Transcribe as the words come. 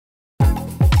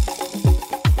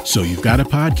So you've got a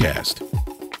podcast,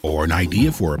 or an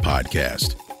idea for a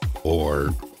podcast,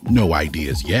 or no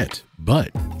ideas yet,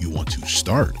 but you want to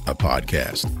start a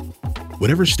podcast.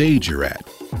 Whatever stage you're at,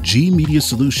 G Media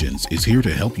Solutions is here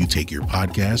to help you take your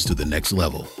podcast to the next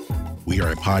level. We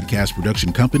are a podcast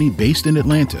production company based in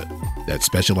Atlanta that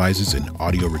specializes in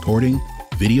audio recording,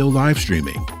 video live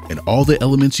streaming, and all the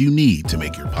elements you need to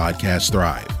make your podcast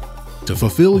thrive. To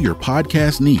fulfill your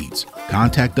podcast needs,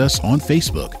 contact us on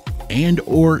Facebook and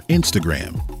or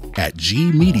Instagram at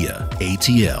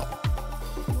GMediaATL.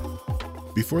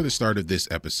 Before the start of this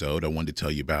episode, I wanted to tell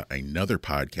you about another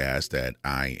podcast that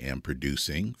I am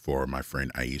producing for my friend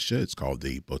Aisha. It's called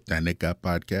the Botanica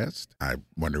Podcast. I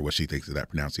wonder what she thinks of that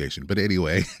pronunciation. But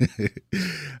anyway,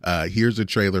 here's a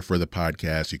trailer for the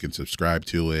podcast. You can subscribe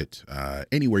to it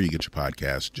anywhere you get your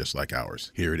podcast, just like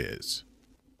ours. Here it is.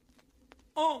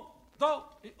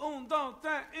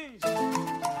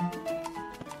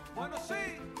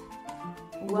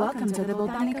 Welcome to the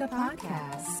Botanica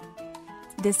Podcast.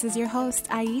 This is your host,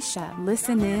 Aisha.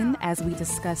 Listen in as we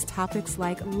discuss topics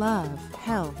like love,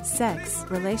 health, sex,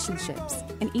 relationships,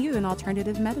 and even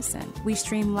alternative medicine. We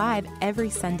stream live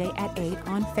every Sunday at 8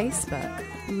 on Facebook.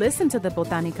 Listen to the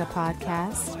Botanica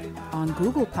Podcast on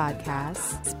Google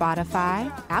Podcasts,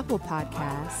 Spotify, Apple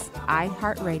Podcasts,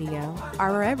 iHeartRadio,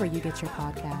 or wherever you get your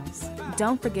podcasts.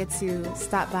 Don't forget to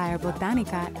stop by our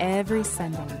Botanica every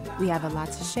Sunday. We have a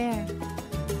lot to share.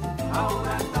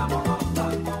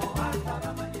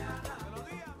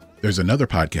 There's another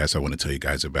podcast I want to tell you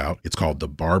guys about. It's called The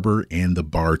Barber and the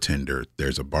Bartender.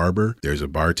 There's a barber, there's a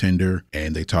bartender,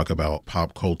 and they talk about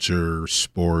pop culture,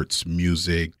 sports,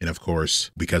 music. And of course,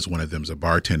 because one of them's a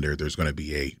bartender, there's going to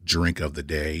be a drink of the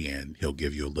day, and he'll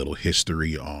give you a little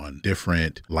history on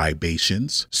different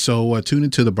libations. So tune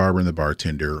into The Barber and the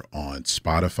Bartender on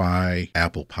Spotify,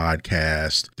 Apple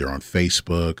Podcasts. They're on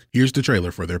Facebook. Here's the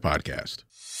trailer for their podcast.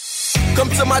 Come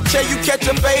to my chair, you catch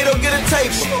a fade or get a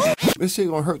tape. This shit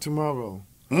gonna hurt tomorrow.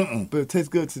 But it tastes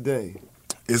good today.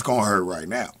 It's gonna hurt right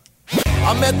now.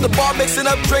 I'm at the bar mixing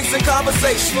up drinks and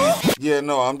conversation. Yeah,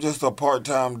 no, I'm just a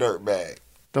part-time dirtbag.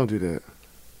 Don't do that.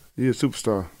 You're a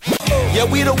superstar.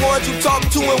 Yeah, we the ones you talk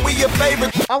to and we your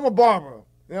favorite. I'm a barber.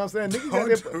 You know what I'm saying?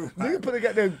 Nigga put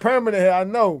that permanent hair, I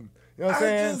know. You know what I'm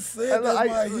saying? I just said that's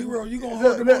my hero. You gonna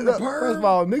hold him on the perm? First of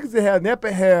all, niggas that have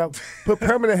nappy hair, put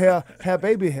permanent hair, have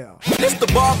baby hair. It's the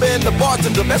barber and the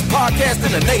bartender, best podcast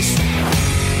in the nation.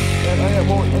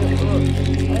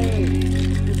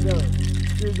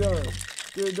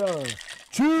 Get done.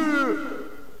 Cheers.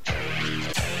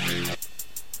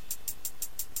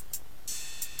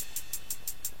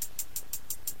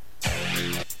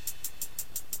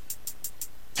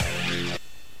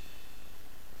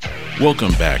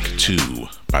 Welcome back to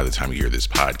By the Time You Hear This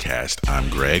Podcast, I'm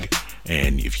Greg,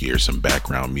 and if you hear some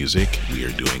background music, we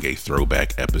are doing a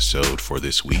throwback episode for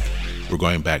this week. We're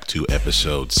going back to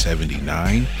episode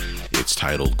 79. It's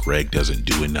titled Greg Doesn't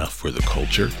Do Enough for the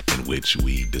Culture, in which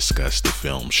we discussed the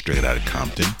film Straight Outta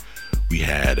Compton. We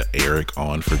had Eric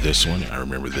on for this one. I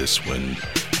remember this one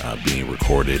being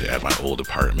recorded at my old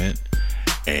apartment.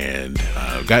 And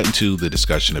got into the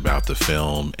discussion about the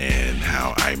film and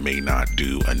how I may not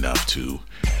do enough to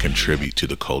contribute to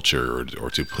the culture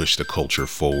or to push the culture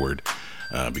forward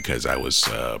because I was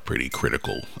pretty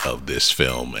critical of this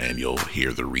film, and you'll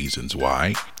hear the reasons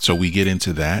why. So we get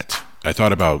into that. I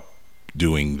thought about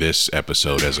doing this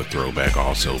episode as a throwback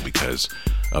also because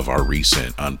of our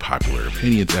recent Unpopular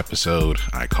Opinions episode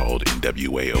I called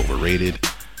NWA Overrated.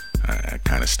 I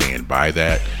kind of stand by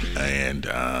that, and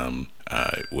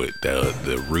with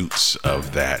the roots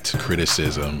of that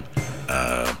criticism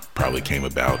probably came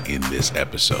about in this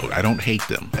episode. I don't hate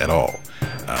them at all.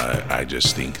 I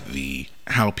just think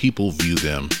how people view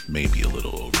them may be a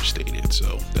little overstated.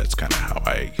 So that's kind of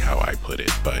how I put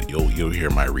it. But you'll hear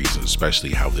my reasons,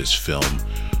 especially how this film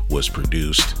was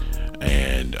produced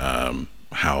and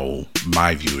how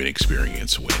my viewing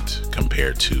experience went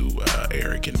compared to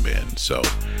Eric and Ben. So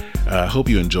I hope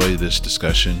you enjoy this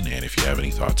discussion, and if you have any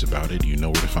thoughts about it, you know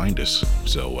where to find us.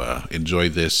 So enjoy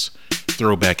this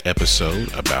throwback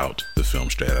episode about the film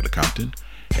Straight Outta Compton,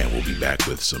 and we'll be back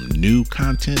with some new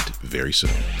content very soon.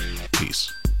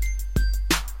 Peace.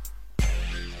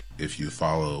 If you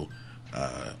follow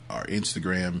our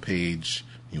Instagram page,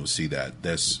 you'll see that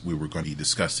we were going to be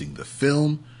discussing the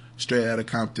film Straight Outta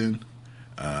Compton.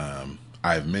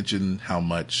 I've mentioned how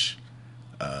much,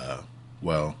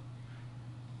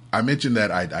 I mentioned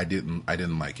that I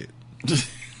didn't like it.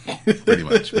 Pretty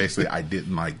much. Basically, I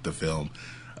didn't like the film.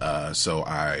 So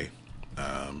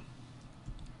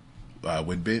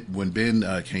when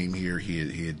Ben came here,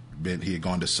 he had had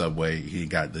gone to Subway. He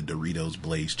got the Doritos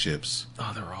Blaze chips.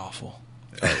 Oh, they're awful.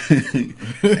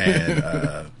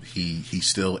 And he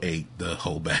still ate the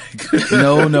whole bag.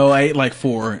 No, I ate like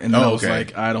 4, and then I was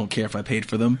like, I don't care if I paid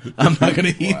for them. I'm not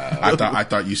gonna eat. Wow. I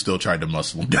thought you still tried to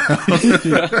muscle them down.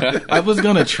 I was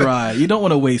gonna try. You don't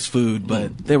want to waste food,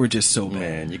 but they were just so bad.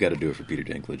 Man, you got to do it for Peter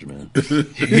Dinklage, man.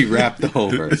 He rapped the whole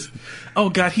verse. Oh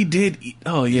God, he did.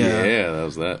 Oh yeah, yeah, that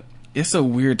was that. It's a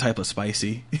weird type of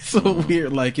spicy. It's so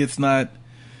weird. Like it's not.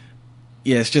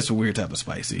 Yeah, it's just a weird type of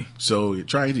spicy. So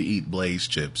trying to eat Blaze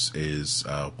chips is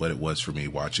what it was for me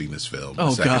watching this film the Oh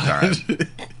second God.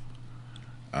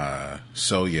 time.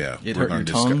 So yeah, It we're hurt your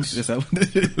tongues. Is that what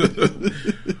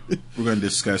we're going to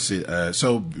discuss it.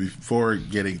 So before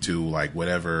getting to like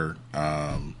whatever,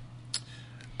 I'm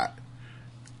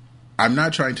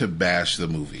not trying to bash the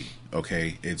movie.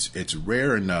 Okay, it's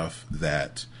rare enough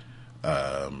that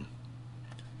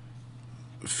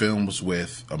films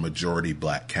with a majority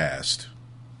black cast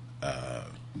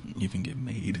even get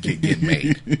made. get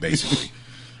made, basically.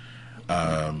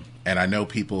 And I know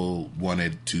people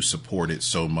wanted to support it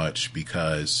so much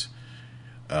because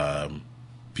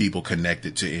people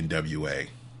connected to NWA.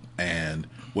 And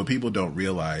what people don't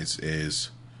realize is,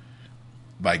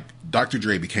 like, Dr.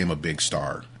 Dre became a big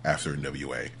star after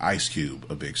NWA. Ice Cube,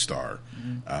 a big star.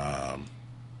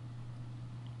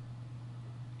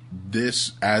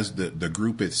 This, as the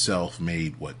group itself,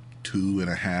 made,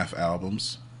 2.5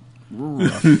 albums?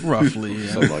 Roughly, yeah.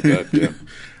 Something like that, yeah.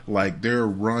 Like, their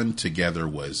run together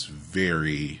was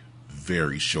very,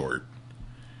 very short.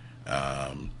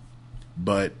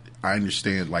 But I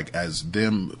understand, like, as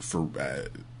them,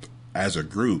 as a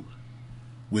group,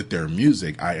 with their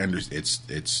music, I understand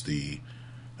it's the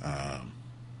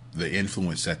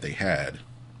influence that they had.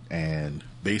 And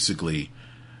basically,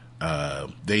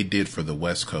 they did for the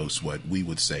West Coast what we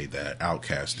would say that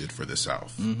Outkast did for the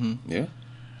South. Mm-hmm. Yeah.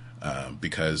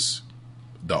 Because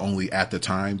the only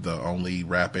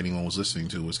rap anyone was listening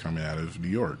to was coming out of New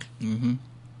York. Mm-hmm.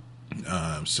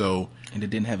 And it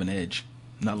didn't have an edge,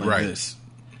 not like this.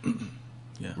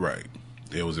 Yeah, right.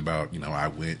 It was about, I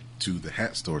went to the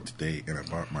hat store today and I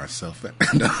bought myself that.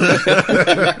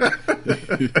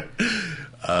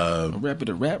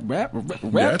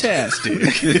 Rap-tastic.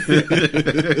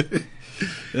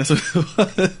 That's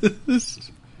what it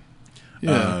was.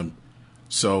 Yeah.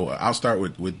 So I'll start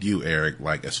with you, Eric.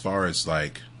 Like, as far as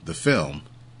like the film,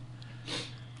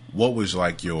 what was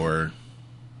like your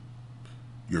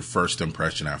first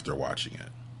impression after watching it?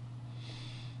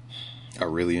 I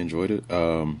really enjoyed it.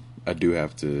 I do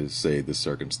have to say the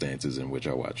circumstances in which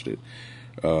I watched it.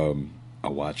 I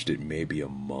watched it maybe a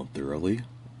month early.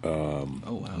 Oh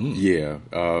wow! Yeah,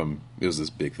 it was this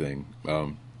big thing.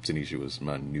 Tanisha was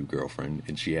my new girlfriend,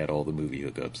 and she had all the movie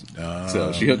hookups.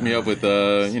 So she hooked me up with,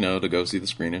 to go see the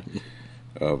screening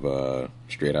of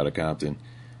Straight Outta Compton.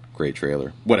 Great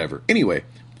trailer. Whatever. Anyway,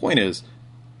 point is,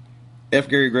 F.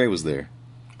 Gary Gray was there.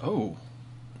 Oh.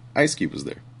 Ice Cube was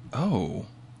there. Oh.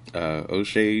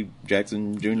 O'Shea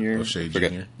Jackson Jr. O'Shea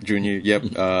Jr. Jr. Yep.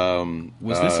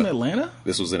 Was this in Atlanta?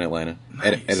 This was in Atlanta.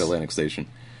 Nice. At Atlantic Station.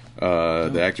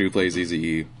 The actor who plays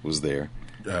Eazy-E was there.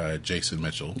 Jason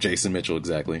Mitchell. Jason Mitchell,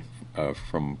 exactly.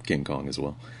 From King Kong as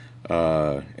well.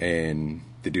 And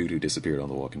the dude who disappeared on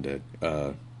The Walking Dead,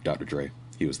 Dr. Dre.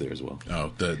 He was there as well.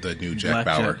 Oh, the new Jack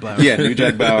Bauer. Yeah, new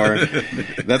Jack Bauer.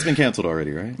 That's been canceled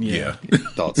already, right? Yeah.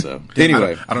 Thought so.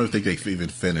 Anyway. I don't think they've even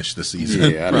finished the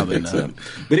season. Yeah, I don't think so.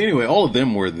 But anyway, all of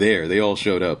them were there. They all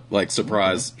showed up. Like,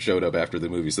 surprise showed up after the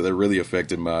movie. So that really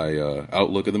affected my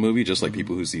outlook of the movie. Just like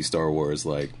people who see Star Wars,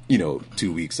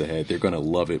 2 weeks ahead. They're going to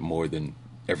love it more than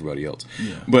everybody else.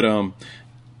 Yeah. But I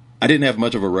didn't have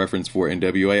much of a reference for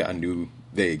NWA. I knew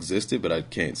they existed, but I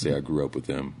can't say I grew up with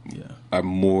them. Yeah. I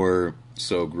more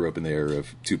so grew up in the era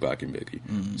of Tupac and Biggie.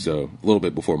 Mm-hmm. So a little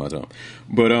bit before my time.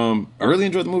 But I really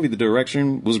enjoyed the movie. The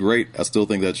direction was great. I still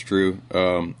think that's true.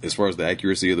 As far as the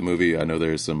accuracy of the movie, I know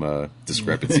there's some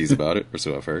discrepancies about it, or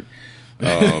so I've heard.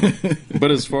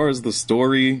 But as far as the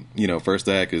story, first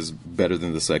act is better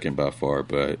than the second by far,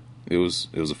 but it was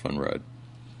a fun ride.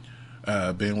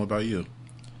 Ben, what about you?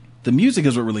 The music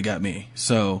is what really got me.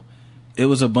 So it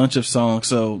was a bunch of songs.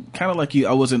 So kind of like you,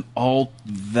 I wasn't all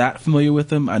that familiar with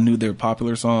them. I knew their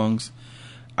popular songs.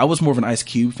 I was more of an Ice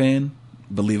Cube fan,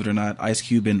 believe it or not. Ice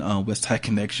Cube and West Side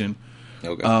Connection.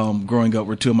 Okay. Growing up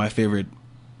were two of my favorite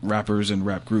rappers and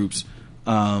rap groups.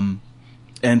 And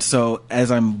so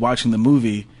as I'm watching the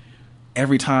movie,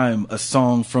 every time a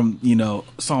song from,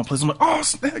 song plays, I'm like, oh,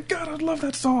 God, I love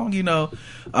that song,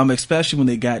 especially when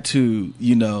they got to,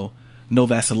 No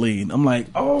Vaseline. I'm like,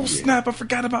 oh, snap, I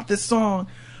forgot about this song.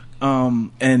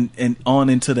 and on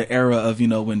into the era of, you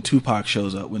know, when Tupac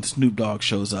shows up, when Snoop Dogg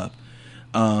shows up.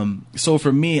 So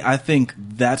for me, I think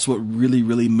that's what really,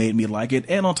 really made me like it.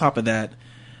 And on top of that,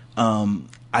 I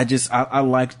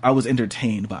was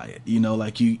entertained by it. You know,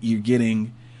 like you're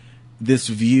getting this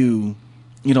view,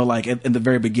 you know, like in the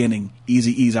very beginning,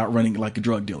 Eazy-E's out running like a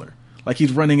drug dealer. Like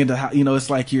he's running into, you know, it's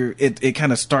like it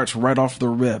kind of starts right off the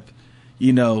rip.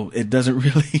 You know, it doesn't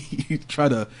really try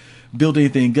to build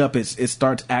anything up. It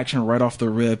starts action right off the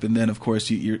rip. And then of course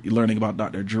you're learning about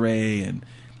Dr. Dre and,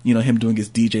 you know, him doing his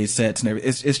DJ sets and everything.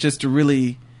 It's just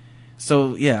really,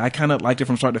 so yeah, I kind of liked it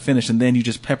from start to finish. And then you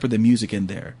just pepper the music in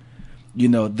there. You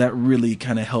know, that really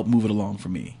kind of helped move it along for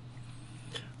me.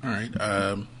 All right.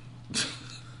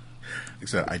 Like I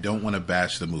said, I don't want to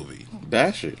bash the movie.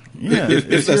 Bash it. Yeah.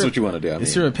 if that's what you want to do.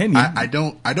 It's your opinion. I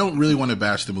don't really want to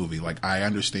bash the movie. Like, I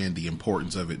understand the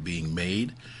importance of it being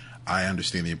made. I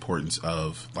understand the importance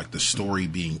of, like, the story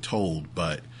being told,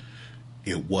 but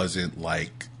it wasn't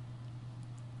like,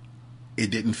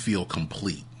 it didn't feel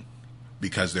complete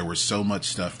because there was so much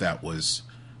stuff that was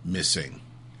missing.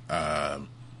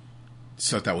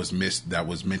 Stuff that was missed, that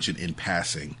was mentioned in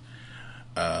passing.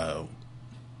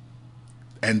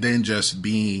 And then just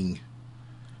being,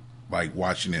 like,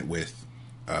 watching it with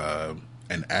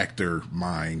an actor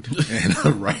mind and a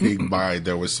writing mind,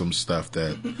 there was some stuff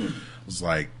that was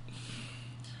like,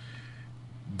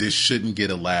 this shouldn't get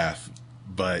a laugh,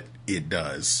 but it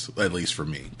does, at least for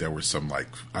me. There were some, like,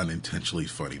 unintentionally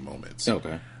funny moments.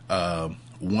 Okay.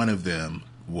 One of them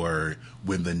were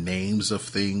when the names of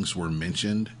things were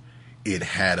mentioned, it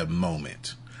had a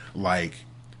moment. Like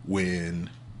when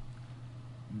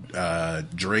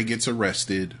Dre gets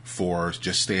arrested for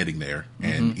just standing there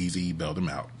and Eazy bailed him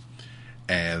out.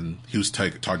 And he was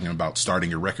talking about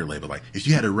starting a record label. Like, if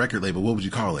you had a record label, what would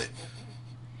you call it?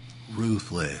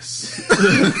 Ruthless.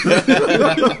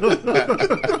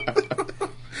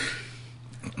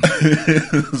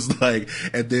 It's like,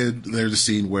 and then there's a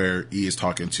scene where he is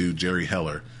talking to Jerry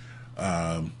Heller.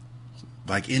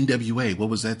 Like NWA, what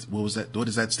was that? What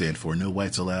does that stand for? No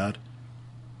whites allowed?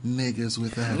 Niggas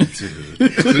with attitude.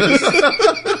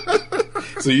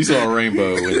 So you saw a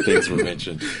rainbow when things were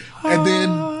mentioned. And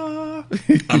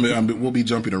then, we'll be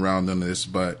jumping around on this,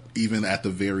 but even at the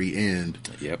very end,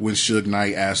 when Suge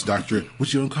Knight asked Dr.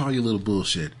 what you gonna call your little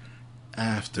bullshit?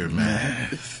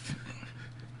 Aftermath.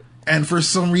 And for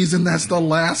some reason, that's the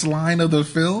last line of the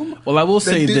film. Well, I will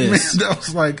say this. That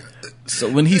was like, so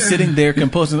when he's sitting there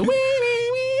composing,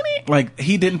 like,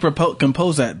 he didn't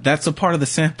compose that. That's a part of the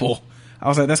sample. I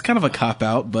was like, that's kind of a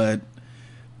cop-out, but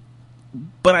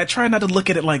I try not to look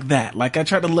at it like that. Like, I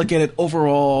try to look at it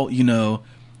overall, you know.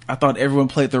 I thought everyone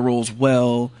played their roles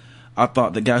well. I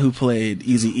thought the guy who played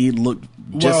Eazy-E looked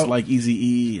just like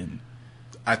Eazy-E. And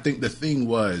I think the thing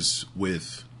was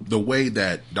with the way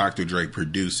that Dr. Dre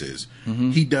produces,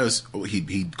 he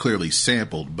clearly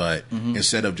sampled, but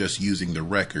instead of just using the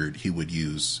record, he would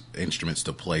use instruments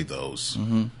to play those.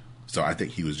 So I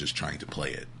think he was just trying to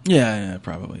play it. Yeah,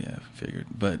 probably, I figured.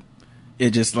 But it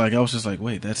just, like, I was just like,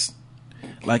 wait, that's,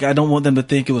 like, I don't want them to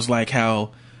think it was like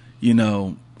how, you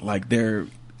know, like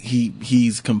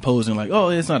he's composing like, oh,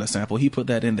 it's not a sample, he put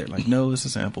that in there. Like, no, it's a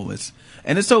sample.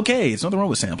 And it's okay. It's nothing wrong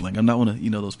with sampling. I'm not one of, you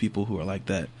know, those people who are like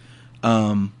that.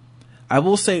 I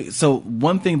will say, so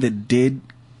one thing that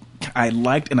I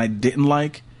liked and I didn't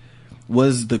like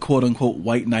was the quote unquote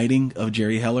white knighting of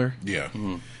Jerry Heller. Yeah.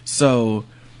 So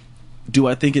do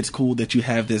I think it's cool that you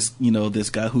have this, you know, this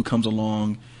guy who comes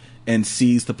along and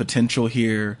sees the potential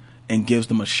here and gives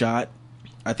them a shot?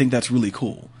 I think that's really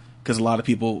cool. Because a lot of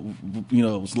people, you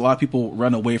know,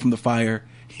 run away from the fire.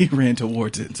 He ran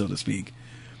towards it, so to speak.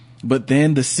 But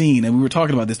then the scene, and we were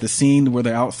talking about this, the scene where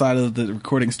they're outside of the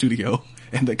recording studio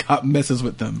and the cop messes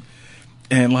with them.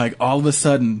 And, like, all of a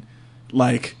sudden,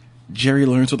 like, Jerry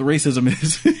learns what the racism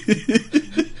is.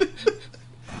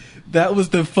 That was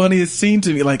the funniest scene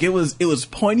to me. Like, it was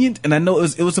poignant, and I know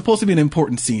it was supposed to be an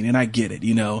important scene, and I get it,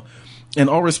 you know. And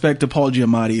all respect to Paul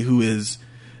Giamatti, who is,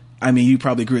 I mean, you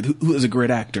probably agree with, who is a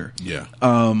great actor. Yeah.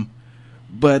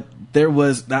 But there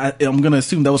was, I'm going to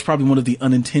assume that was probably one of the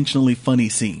unintentionally funny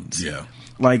scenes. Yeah.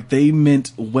 Like, they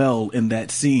meant well in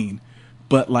that scene.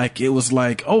 But, like, it was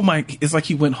like, it's like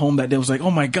he went home that day and was like,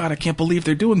 oh my God, I can't believe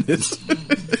they're doing this.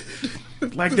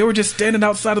 Like, they were just standing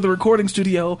outside of the recording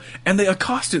studio and they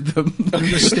accosted them. They're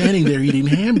just standing there eating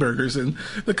hamburgers and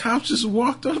the cops just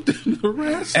walked up and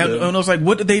harassed them. And I was like,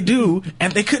 what did they do?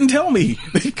 And they couldn't tell me.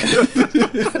 Like,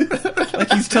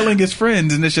 he's telling his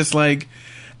friends, and it's just like,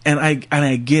 and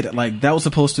I get it. Like, that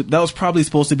was probably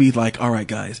supposed to be like, all right,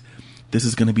 guys, this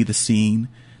is going to be the scene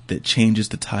that changes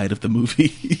the tide of the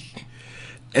movie.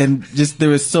 And just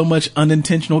there is so much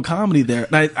unintentional comedy there.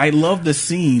 And I love the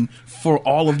scene for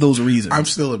all of those reasons. I'm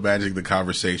still imagining the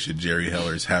conversation Jerry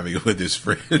Heller is having with his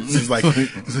friends. It's like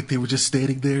they were just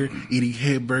standing there eating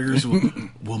hamburgers.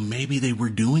 Well, maybe they were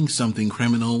doing something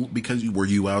criminal because were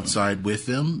you outside with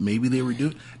them? Maybe they were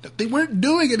doing. They weren't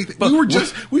doing anything.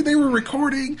 They were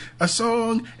recording a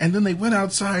song and then they went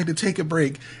outside to take a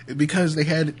break because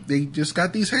they just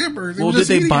got these hamburgers. Well, did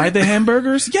they buy the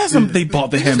hamburgers? Yes, they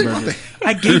bought the hamburgers.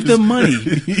 I gave them money.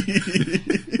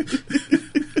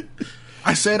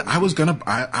 I said I'm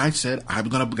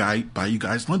gonna buy you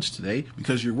guys lunch today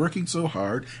because you're working so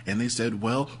hard. And they said,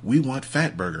 well, we want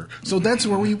Fat Burger. So that's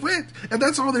where we went. And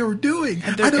that's all they were doing.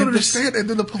 I don't understand. And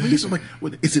then the police are like,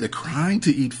 is it a crime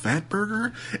to eat Fat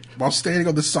Burger while standing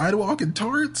on the sidewalk in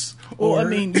Torrance? Well, I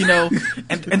mean,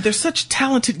 and they're such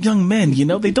talented young men,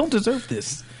 they don't deserve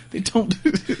this. They don't.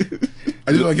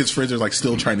 I do like his friends are like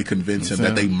still trying to convince him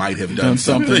that they might have done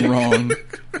something wrong.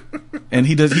 And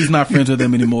he's not friends with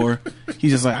them anymore.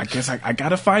 He's just like, I guess I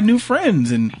gotta find new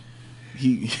friends. And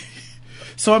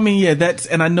so I mean, yeah,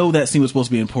 and I know that scene was supposed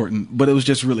to be important, but it was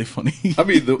just really funny. I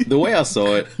mean, the way I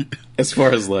saw it, as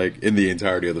far as like in the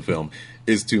entirety of the film,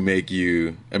 is to make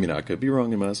you, I mean, I could be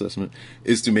wrong in my assessment,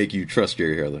 is to make you trust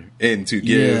Jerry Heller and to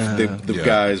give the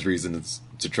guys reasons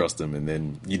to trust him. And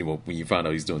then, when you find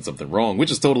out he's doing something wrong, which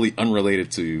is totally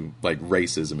unrelated to like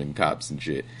racism and cops and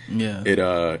shit. Yeah.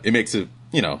 It makes it,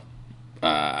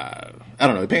 I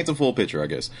don't know, it paints a full picture, I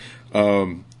guess.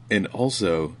 And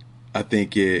also I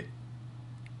think it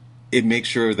makes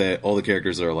sure that all the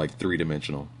characters are like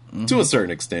 3-dimensional to a certain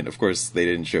extent. Of course, they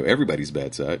didn't show everybody's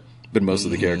bad side, but most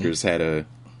of the characters had a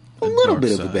little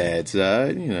bit of a bad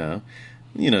side,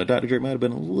 Dr. Dre might have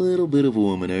been a little bit of a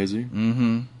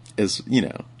womanizer,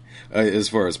 as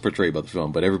far as portrayed by the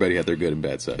film, but everybody had their good and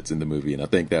bad sides in the movie, and I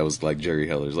think that was like Jerry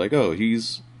Heller's like, oh,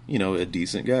 he's a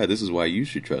decent guy. This is why you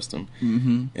should trust him.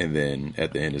 Mm-hmm. And then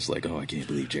at the end, it's like, oh, I can't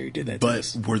believe Jerry did that.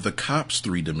 But were the cops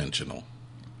 3-dimensional?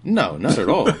 No, not at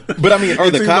all. But I mean, are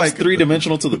the cops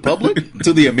 3-dimensional to the public?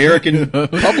 To the American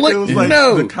public? It was like,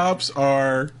 no. The cops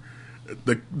are...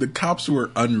 The cops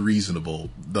were unreasonable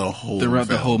throughout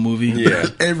the whole movie. Yeah,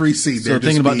 every scene. So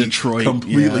thinking about Detroit,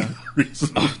 completely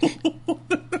unreasonable.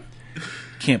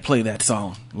 Can't play that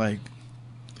song. Like,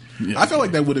 I felt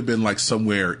like that would have been like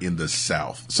somewhere in the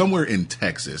South, somewhere in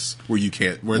Texas, where you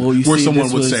can't, where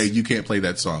someone would say you can't play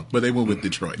that song, but they went with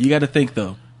Detroit. You got to think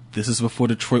though, this is before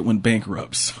Detroit went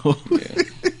bankrupt, so. Yeah.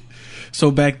 So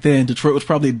back then, Detroit was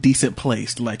probably a decent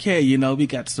place. Like, hey, we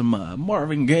got some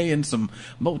Marvin Gaye and some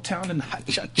Motown and hot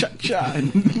cha-cha-cha.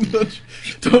 And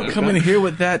don't come in here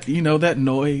with that, that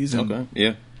noise. And, okay,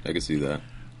 yeah, I can see that.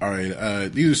 All right,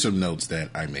 these are some notes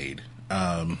that I made.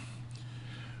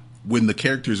 When the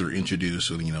characters are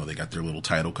introduced, they got their little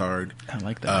title card. I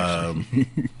like that,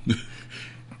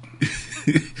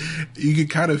 you could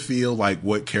kind of feel like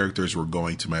what characters were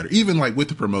going to matter. Even like with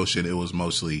the promotion, it was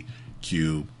mostly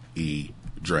Q, E,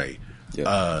 Dre.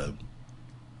 Yep.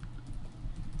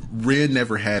 Ren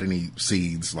never had any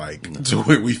scenes to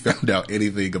where we found out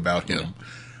anything about him.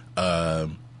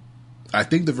 I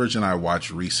think the version I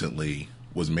watched recently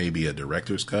was maybe a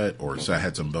director's cut, so I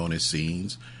had some bonus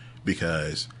scenes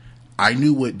because I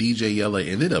knew what DJ Yella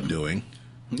ended up doing,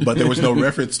 but there was no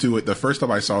reference to it the first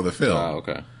time I saw the film. Oh,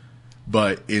 okay.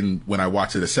 But when I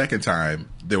watched it a second time,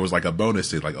 there was like a bonus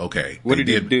scene. Like, okay, what did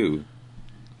he do?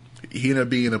 He ended up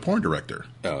being a porn director.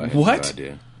 Oh, I had no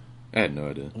idea. I had no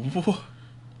idea.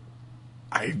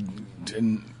 I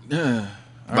didn't.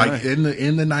 Right. in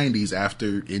the 90s,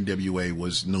 after NWA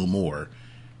was no more,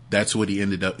 that's what he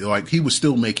ended up like. He was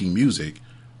still making music,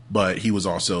 but he was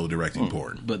also directing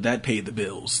porn. But that paid the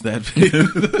bills.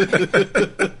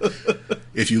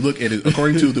 If you look at it,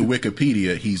 according to the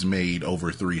Wikipedia, he's made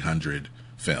over 300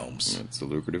 films. It's a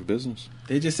lucrative business.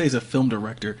 They just say he's a film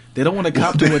director. They don't want to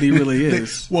cop to what he really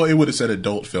is. Well, it would have said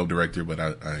adult film director, but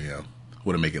I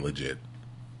would have make it legit.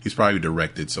 He's probably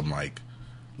directed some like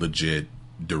legit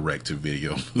direct to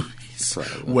video movies.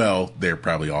 Probably. Well, they're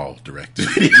probably all direct to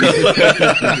video.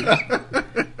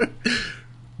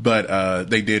 But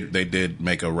they did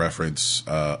make a reference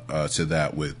to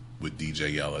that with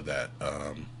DJ Yella that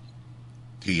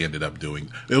he ended up doing.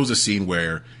 It was a scene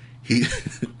where he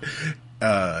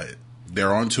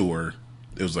they're on tour.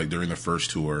 It was like during the first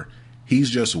tour. He's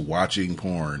just watching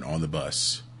porn on the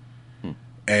bus,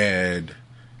 and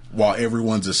while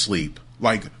everyone's asleep,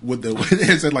 like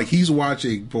it said, like he's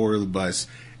watching porn on the bus.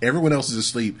 Everyone else is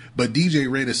asleep, but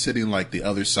DJ Red is sitting like the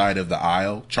other side of the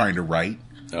aisle trying to write.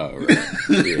 Oh, right.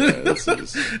 Yeah, this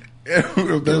is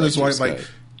That's why, like,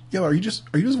 yo, are you just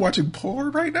watching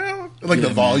porn right now? Like the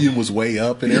volume was way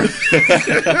up and everything.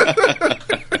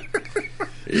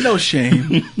 No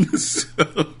shame.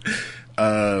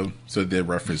 So they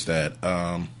referenced that.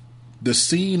 The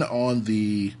scene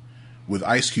with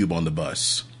Ice Cube on the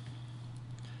bus,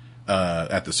 on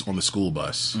the school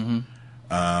bus.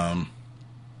 Mm-hmm.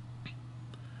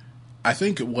 I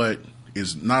think what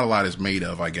is not a lot is made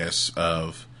of, I guess,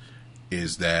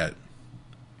 is that,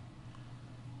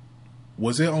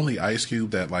 was it only Ice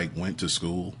Cube that like went to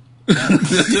school?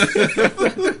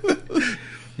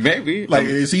 Maybe. Like,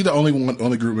 is he the only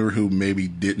group member who maybe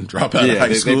didn't drop out of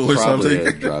high school or something?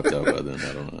 Had dropped out by then.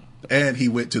 I don't know. And he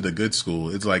went to the good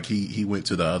school. It's like he went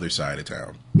to the other side of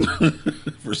town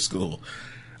for school.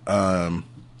 The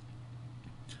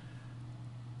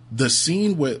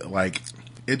scene with, like,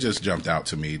 it just jumped out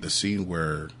to me. The scene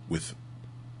where with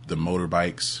the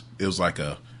motorbikes, it was like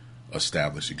a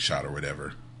establishing shot or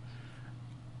whatever.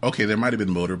 Okay, there might have been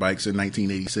motorbikes in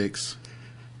 1986,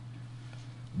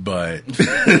 but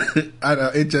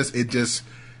it just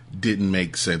didn't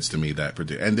make sense to me that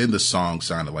particular. And then the song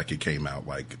sounded like it came out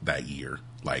like that year,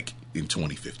 like in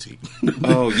 2015.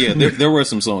 Oh yeah, there were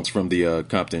some songs from the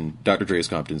Dr. Dre's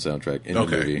Compton soundtrack in the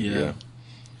movie. Yeah.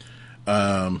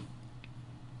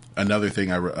 Another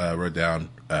thing I wrote down,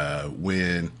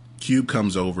 when Cube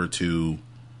comes over to,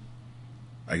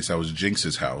 I guess that was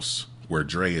Jinx's house, where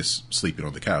Dre is sleeping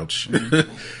on the couch,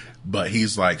 but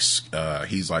he's like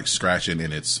scratching,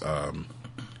 and it's I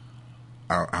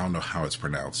don't know how it's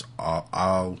pronounced.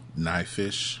 Al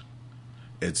Naifish.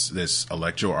 It's this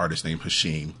electro artist named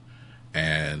Hashim,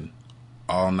 and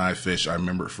Al Naifish. I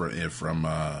remember from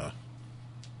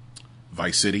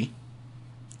Vice City.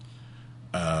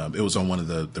 It was on one of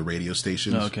the radio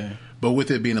stations. Okay. But with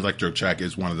it being electro track,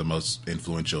 it's one of the most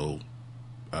influential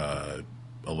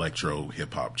electro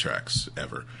hip hop tracks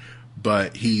ever.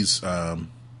 But he's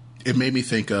it made me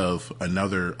think of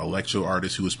another electro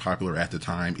artist who was popular at the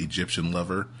time, Egyptian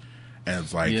Lover. And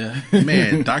it's like,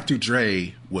 man, Dr.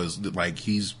 Dre was like,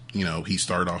 he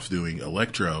started off doing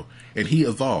electro and he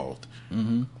evolved.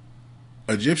 Mm-hmm.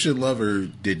 Egyptian Lover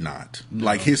did not. No.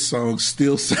 Like, his songs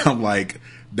still sound like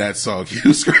that song he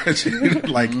was scratching.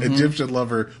 Like, Egyptian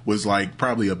Lover was like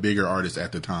probably a bigger artist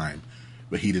at the time,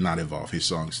 but he did not evolve. His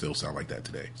songs still sound like that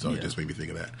today. So it just made me think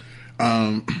of that.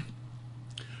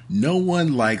 No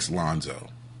one likes Lonzo.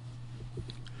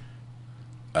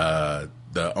 The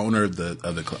owner of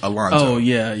the Alonzo. Oh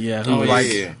yeah.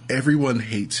 Everyone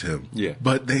hates him. Yeah,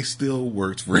 but they still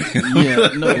worked for him. Yeah,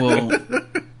 no, well.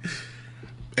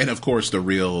 And of course, the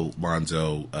real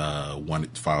Lonzo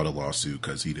filed a lawsuit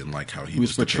because he didn't like how he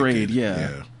was portrayed.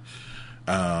 Yeah.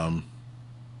 I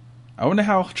wonder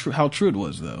how true it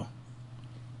was, though,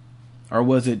 or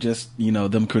was it just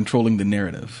them controlling the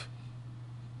narrative?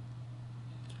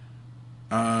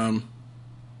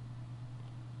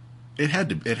 It had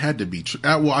to be true.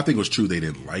 Well, I think it was true they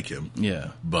didn't like him.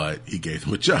 Yeah, but he gave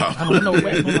them a job. I don't know,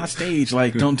 rap on my stage,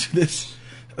 like, don't do this.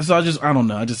 So I don't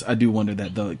know. I do wonder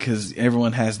that, though, because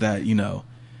everyone has that. You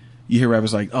hear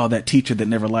rappers like, "Oh, that teacher that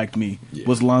never liked me." Yeah.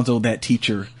 Was Lonzo that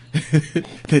teacher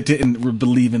that didn't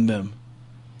believe in them?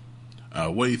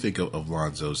 What do you think of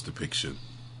Lonzo's depiction?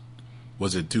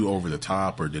 Was it too over the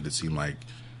top, or did it seem like,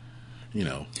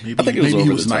 maybe he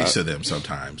was nice to them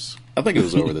sometimes? I think it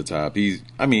was over the top.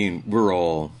 We're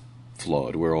all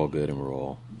flawed. We're all good, and we're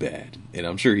all bad. And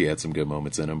I'm sure he had some good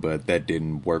moments in him, but that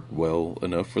didn't work well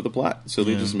enough for the plot. So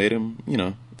they just made him,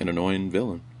 an annoying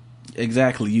villain.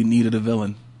 Exactly. You needed a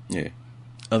villain. Yeah.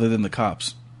 Other than the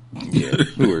cops. Yeah.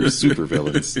 Who are super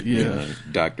villains. Yeah.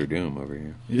 Dr. Doom over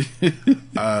here.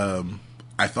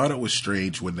 I thought it was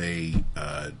strange when they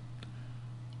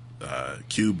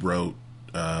Cube wrote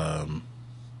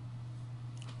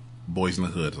Boys in the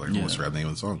Hood, like what's the name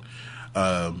of the song?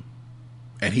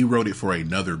 And he wrote it for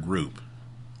another group,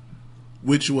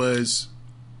 which was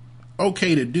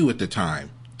okay to do at the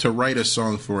time, to write a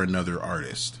song for another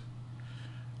artist.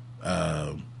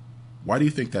 Why do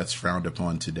you think that's frowned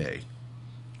upon today?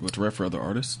 What, to write for other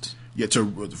artists? Yeah,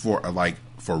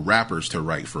 for rappers to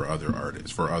write for other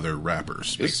artists, for other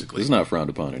rappers, basically. It's not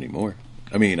frowned upon anymore.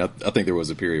 I think there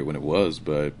was a period when it was,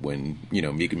 but when,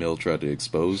 Meek Mill tried to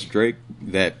expose Drake,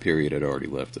 that period had already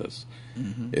left us,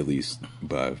 at least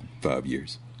by 5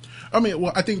 years.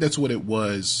 I think that's what it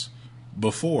was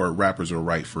before. Rappers would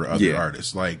write for other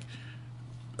artists. Like,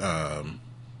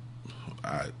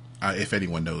 if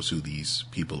anyone knows who these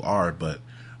people are, but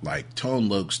like Tone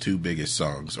Loc's two biggest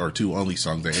songs, or two only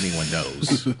songs that anyone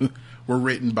knows, were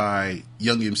written by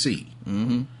Young MC.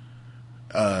 Mm-hmm.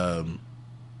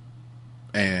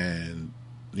 And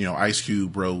Ice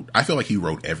Cube wrote. I feel like he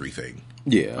wrote everything.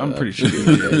 Yeah, I'm pretty sure.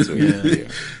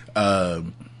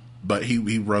 But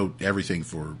he wrote everything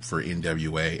for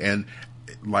NWA, and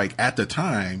like at the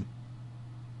time,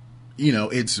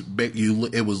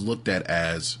 it was looked at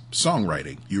as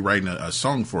songwriting. You writing a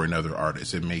song for another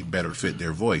artist, it may better fit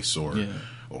their voice,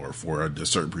 or for a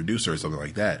certain producer or something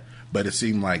like that. But it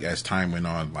seemed like as time went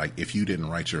on, like if you didn't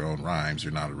write your own rhymes,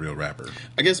 you're not a real rapper.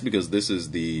 I guess because this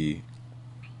is the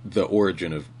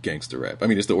origin of gangster rap. I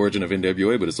mean, it's the origin of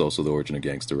NWA, but it's also the origin of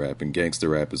gangster rap. And gangster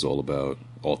rap is all about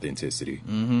authenticity.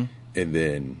 Mm-hmm. And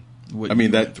then,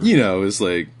 it's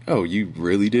like, oh, you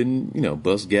really didn't,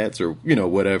 bust gats or,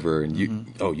 whatever. And you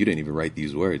didn't even write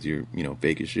these words. You're,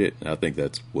 fake as shit. And I think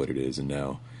that's what it is. And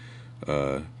now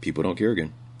people don't care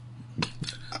again.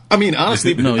 I mean,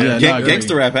 honestly,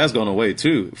 gangster rap has gone away,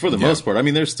 too, for the most part. I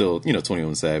mean, there's still,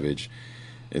 21 Savage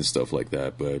and stuff like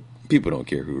that, but people don't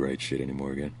care who writes shit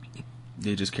anymore again.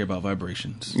 They just care about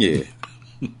vibrations. Yeah.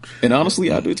 And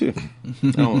honestly, I do, too.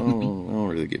 I don't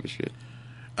really give a shit.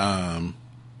 The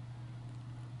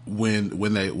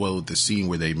scene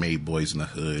where they made Boys in the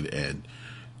Hood and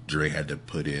Dre had to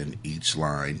put in each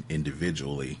line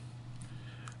individually,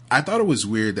 I thought it was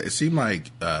weird that it seemed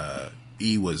like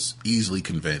E was easily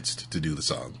convinced to do the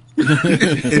song.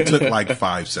 It took like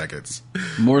 5 seconds.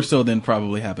 More so than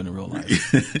probably happened in real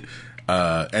life.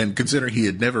 And consider he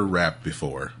had never rapped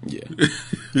before. Yeah.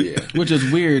 Which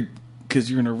is weird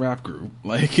because you're in a rap group.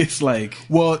 Like, it's like...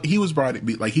 Well, he was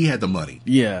he had the money.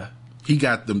 Yeah. He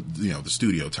got the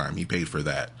studio time. He paid for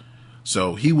that.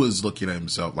 So he was looking at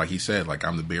himself, like he said, like,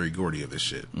 I'm the Berry Gordy of this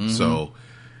shit. Mm-hmm. So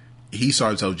he saw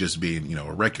himself just being,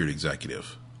 a record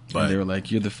executive. But and they were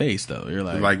like, "You're the face, though." You're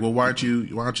like, well, why don't you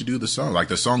do the song? Like,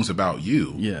 the song's about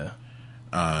you. Yeah.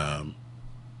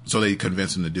 So they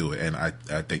convinced him to do it, and I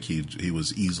think he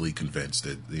was easily convinced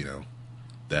that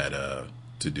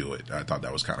to do it. I thought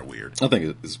that was kind of weird. I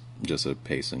think it's just a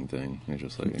pacing thing. It's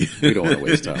just like, we don't want to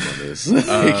waste time on this.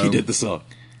 He did the song.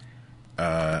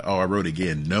 I wrote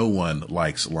again. No one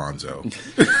likes Lonzo.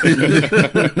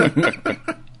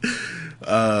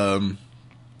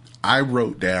 I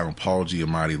wrote down Paul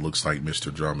Giamatti looks like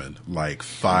Mr. Drummond like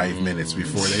 5 minutes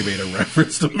before they made a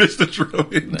reference to Mr.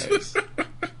 Drummond. Nice.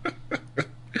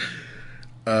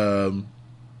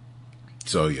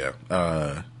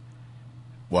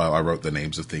 While I wrote the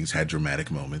names of things, had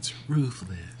dramatic moments.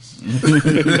 Ruthless.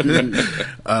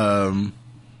 And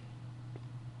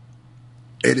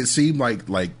it seemed like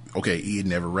okay, he had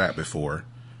never rapped before,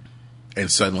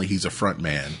 and suddenly he's a front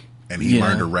man. And he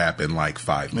learned to rap in like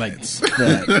 5 minutes. Like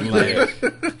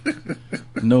that.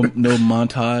 No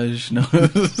montage. No.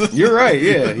 You're right.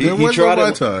 Yeah, he tried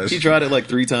montage. He tried it like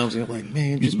 3 times. And I'm like,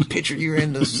 man, just picture you're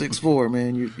in the 6'4",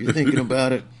 man. You're thinking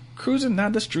about it. Cruising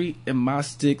down the street in my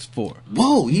 6'4".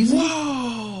 Whoa, easy.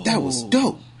 Whoa, that was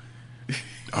dope.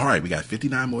 All right, we got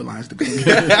 59 more lines to go.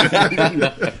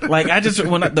 Like,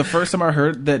 the first time I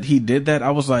heard that he did that,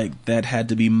 I was like, that had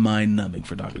to be mind numbing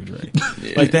for Dr. Dre.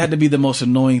 Yeah. Like, that had to be the most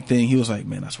annoying thing. He was like,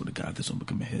 man, I swear to God, this won't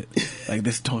become a hit. Like,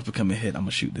 this don't become a hit. I'm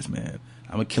gonna shoot this man.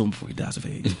 I'm gonna kill him before he dies of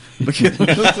AIDS.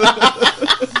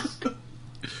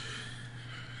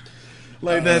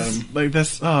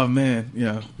 That's oh man,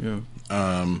 yeah.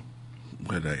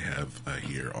 What did I have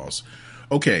here also?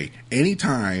 Okay,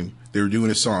 anytime they were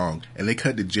doing a song and they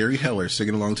cut to Jerry Heller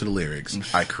singing along to the lyrics,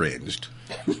 I cringed.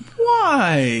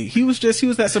 Why? He was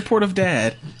that supportive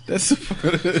dad.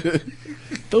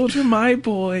 Those are my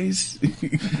boys.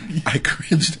 I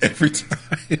cringed every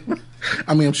time.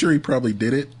 I mean, I'm sure he probably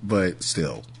did it, but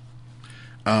still.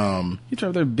 He's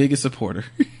probably their biggest supporter.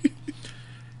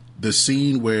 The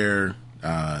scene where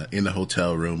in the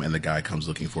hotel room and the guy comes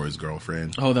looking for his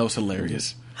girlfriend. Oh, that was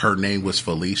hilarious. Her name was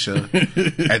Felicia.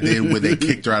 And then when they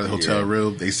kicked her out of the hotel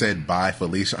room, they said, bye,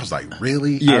 Felicia. I was like,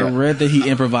 really? Yeah, I read that he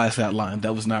improvised that line.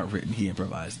 That was not written. He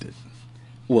improvised it.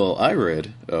 Well, I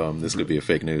read, this could be a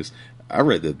fake news, I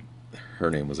read that her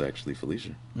name was actually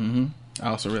Felicia. Mm-hmm. I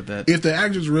also read that. If the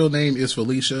actor's real name is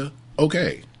Felicia,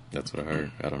 okay. That's what I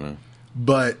heard. I don't know.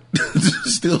 But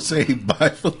still saying bye,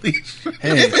 Felicia.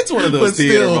 Hey, it's one of those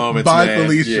theater moments, bye, man.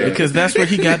 Felicia. Yeah. Because that's where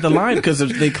he got the line. Because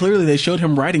they showed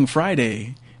him writing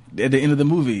Friday at the end of the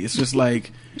movie. It's just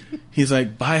like he's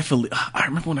like, bye, Felicia. I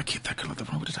remember when I kicked that girl out the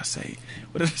room. What did I say?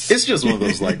 It's just one of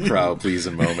those like crowd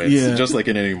pleasing moments. Yeah. Just like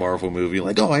in any Marvel movie.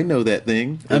 Like, oh, I know that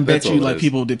thing. I bet you like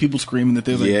people screaming that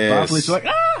they're like, bye, Felicia. Like,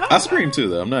 I screamed too,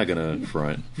 though. I'm not gonna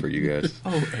front for you guys.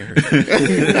 Oh, Eric.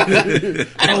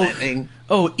 I know that thing.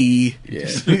 Oh, E. Yeah.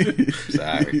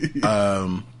 Sorry.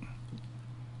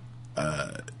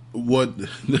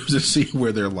 There's a scene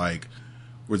where they're like,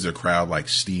 where's the crowd like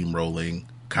steamrolling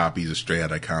copies of Straight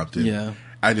Outta Compton? Yeah.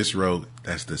 I just wrote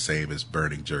that's the same as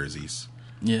burning jerseys.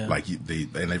 Yeah. Like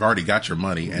they've already got your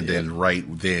money, and then right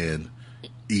then,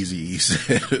 Eazy-E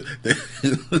said,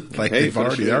 like they've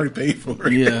already paid for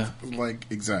it. Yeah. Like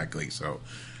exactly. So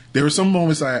there were some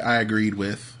moments I agreed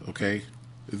with. Okay,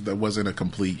 that wasn't a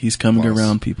complete. He's coming loss.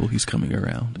 around, people. He's coming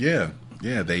around. Yeah.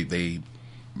 They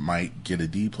might get a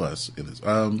D+ in this.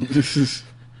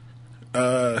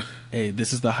 Hey,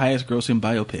 this is the highest grossing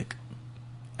biopic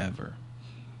ever.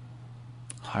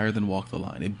 Higher than Walk the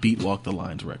Line. It beat Walk the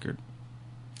Line's record.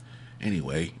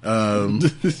 Anyway, have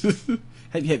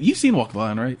you seen Walk the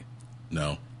Line, right?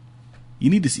 no. You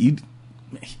need to see.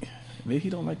 Maybe he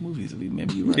don't like movies.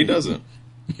 Maybe you're right. He doesn't.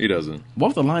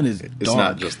 Walk the Line is It's dark.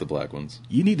 not just the black ones.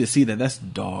 You need to see that. That's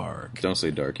dark. Don't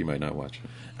say dark. You might not watch it.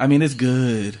 I mean, it's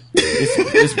good.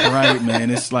 It's bright, man.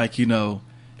 It's like,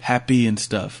 happy and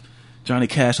stuff. Johnny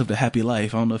Cash lived a happy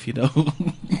life. I don't know if you know.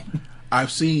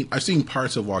 I've seen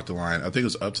parts of Walk the Line. I think it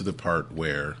was up to the part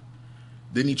where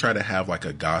didn't he try to have like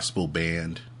a gospel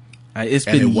band? It's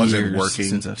and been it wasn't years working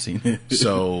since I've seen it.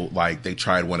 So like they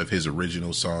tried one of his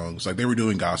original songs. Like they were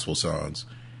doing gospel songs,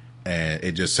 and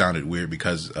it just sounded weird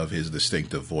because of his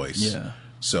distinctive voice. Yeah.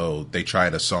 So they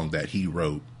tried a song that he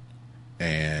wrote,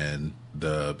 and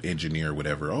the engineer,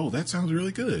 whatever, oh, that sounds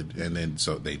really good. And then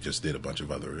so they just did a bunch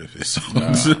of other of his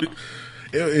songs.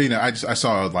 I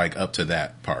saw like up to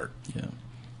that part. Yeah,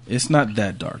 it's not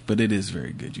that dark, but it is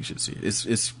very good. You should see it.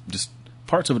 It's just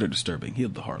parts of it are disturbing. He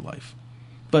lived a hard life.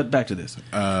 But back to this.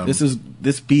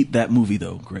 This beat that movie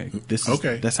though, Greg. This is,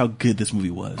 okay. That's how good this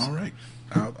movie was. All right,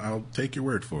 I'll take your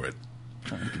word for it.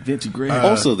 Trying to convince you, Greg.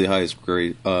 Also, the highest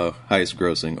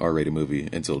grossing R-rated movie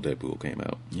until Deadpool came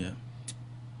out. Yeah.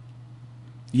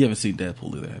 You haven't seen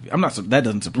Deadpool either, have you? I'm not. That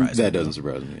doesn't surprise me. That doesn't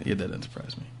surprise me. Yeah, that doesn't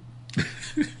surprise me.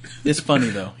 It's funny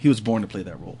though. He was born to play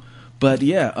that role. But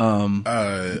yeah.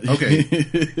 Okay.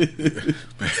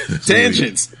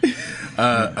 Tangents.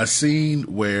 A scene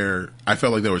where I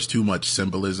felt like there was too much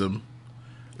symbolism.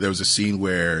 There was a scene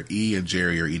where E and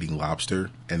Jerry are eating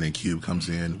lobster, and then Cube comes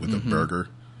in with a burger,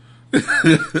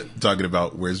 talking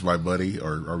about where's my money,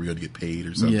 or are we going to get paid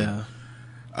or something?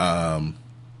 Yeah.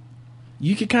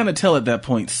 You could kind of tell at that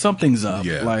point something's up.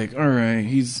 Yeah. Like, all right,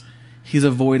 he's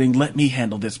avoiding. Let me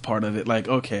handle this part of it. Like,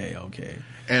 okay.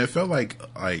 And it felt like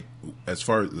as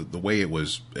far as the way it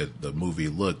was, the movie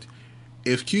looked,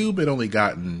 if Cube had only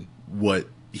gotten what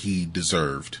he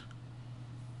deserved,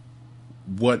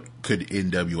 what could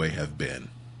NWA have been?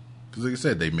 Because like I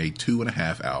said, they made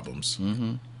 2.5 albums.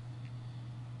 Mm-hmm.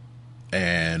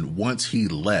 And once he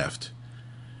left,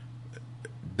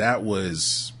 they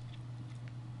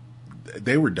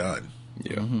were done.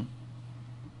 Yeah. Mm-hmm.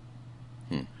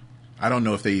 I don't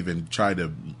know if they even tried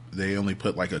to. They only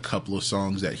put like a couple of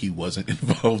songs that he wasn't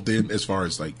involved in, as far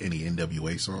as like any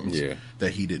NWA songs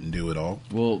that he didn't do at all.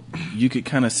 Well, you could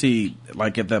kind of see,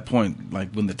 like at that point,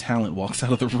 like when the talent walks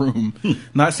out of the room.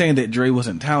 Not saying that Dre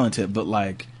wasn't talented, but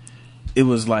like it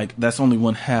was like that's only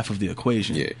one half of the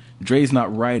equation. Yeah. Dre's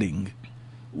not writing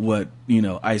what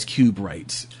Ice Cube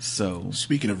writes. So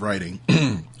speaking of writing,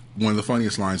 one of the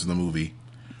funniest lines in the movie.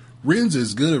 Ren's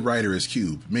as good a writer as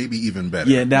Cube, maybe even better.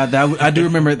 Yeah, now that I do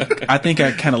remember. I think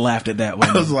I kind of laughed at that one.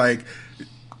 I was like,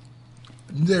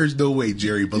 "There's no way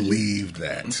Jerry believed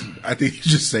that." I think he's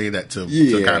just saying that to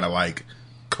kind of like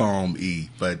calm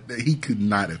E, but he could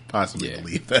not have possibly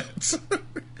believed that.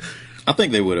 I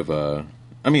think they would have.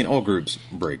 All groups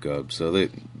break up, so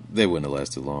they wouldn't have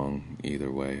lasted long either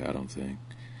way. I don't think.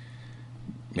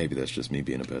 Maybe that's just me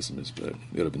being a pessimist, but it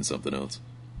would have been something else.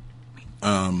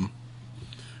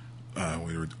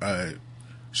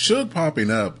 Suge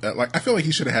popping up, I feel like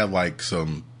he should have had like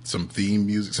some theme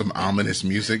music, some ominous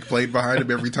music played behind him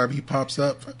every time he pops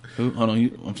up. Hold on,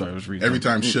 I'm sorry, I was reading. Every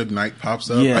time Suge Knight pops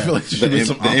up, I feel like there should be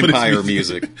some the ominous Empire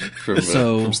music from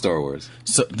Star Wars.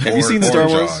 So, have you seen Star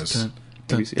Wars?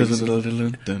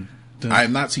 I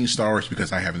have not seen Star Wars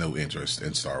because I have no interest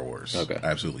in Star Wars. Okay,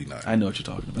 absolutely not. I know what you're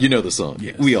talking about. You know the song.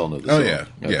 Yes. We all know the song. Oh yeah,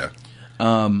 okay. yeah.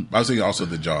 I was thinking also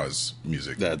the Jaws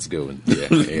music. That's good. Yeah.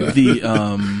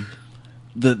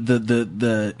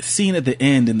 The scene at the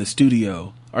end in the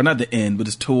studio, or not the end, but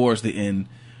it's towards the end,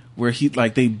 where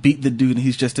they beat the dude and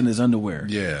he's just in his underwear.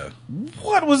 Yeah.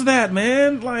 What was that,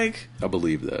 man? Like, I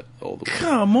believe that all the way.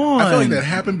 Come on. I feel like that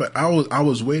happened, but I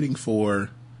was waiting for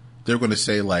they're going to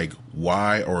say like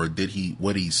why, or what did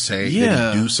he say?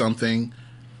 Yeah. Did he do something?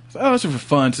 Oh, it's for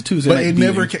fun. It's a Tuesday night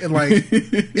beating. beating. But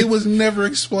it never it was never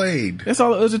explained. That's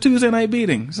all. It was a Tuesday night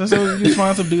beating. So you just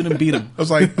find some dude and beat him. I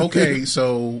was like, okay,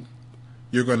 so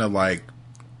you're gonna like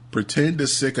pretend to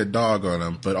sick a dog on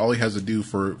him, but all he has to do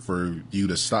for you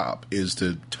to stop is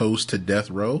to toast to death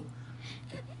row.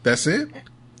 That's it.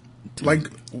 like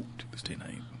Tuesday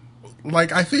night.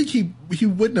 Like, I think he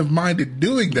wouldn't have minded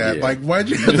doing that. Yeah. Like, why'd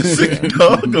you have to stick a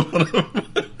dog on him?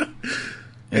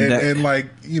 and like,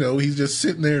 you know, he's just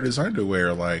sitting there in his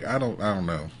underwear. Like, I don't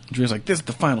know. Dre's like, this is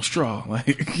the final straw.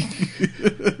 Like,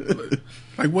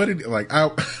 like what did I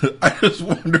just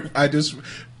wonder. I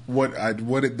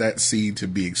wanted that scene to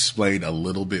be explained a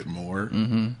little bit more.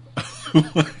 Mm-hmm.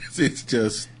 It's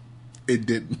just. It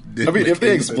didn't I mean, if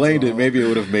they explained it, maybe it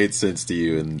would have made sense to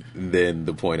you, and then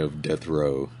the point of death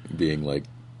row being like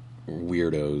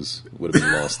weirdos would have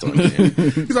been lost on you.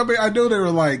 Because I mean, I know they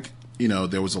were like, you know,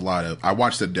 there was a lot of. I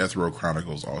watched the Death Row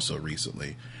Chronicles also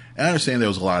recently, and I understand there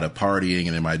was a lot of partying,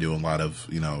 and they might do a lot of,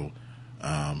 you know,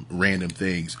 random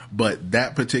things, but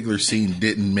that particular scene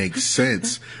didn't make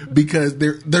sense because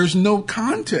there's no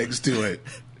context to it.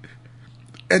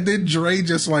 And then Dre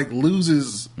just like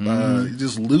loses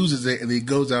it, and he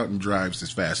goes out and drives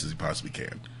as fast as he possibly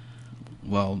can.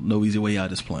 Well, No Easy Way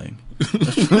Out is playing. But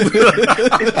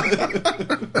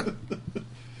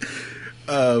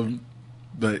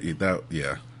that,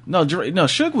 yeah. No,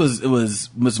 Suge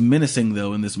was menacing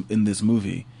though in this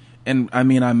movie, and I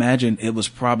mean, I imagine it was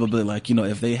probably like, you know,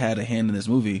 if they had a hand in this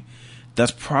movie,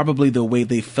 that's probably the way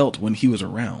they felt when he was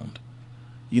around.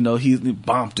 You know, he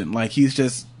bumped him. Like, he's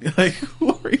just like,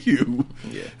 who are you?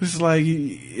 Yeah.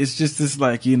 It's just this,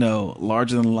 like, you know,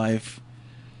 larger than life,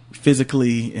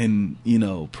 physically and, you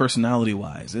know, personality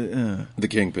wise. The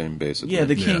Kingpin, basically. Yeah,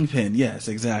 the Kingpin. Yes,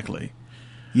 exactly.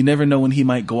 You never know when he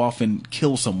might go off and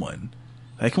kill someone.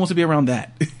 Like, he wants to be around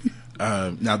that.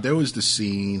 Now, there was the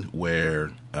scene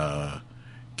where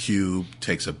Cube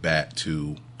takes a bat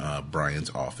to Brian's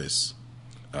office,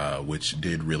 which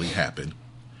did really happen.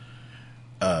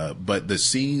 But the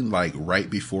scene, like, right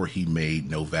before he made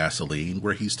No Vaseline,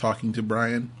 where he's talking to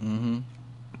Brian, mm-hmm.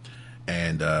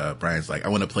 and Brian's like, I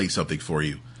want to play something for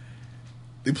you.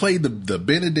 They played the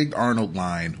Benedict Arnold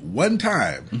line one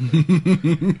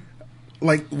time.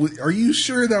 Like, are you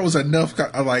sure that was enough?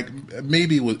 Like,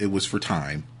 maybe it was for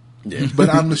time. Yeah. But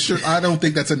I'm sure, I don't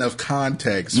think that's enough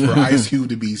context for Ice Cube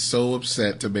to be so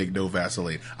upset to make No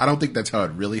Vaseline. I don't think that's how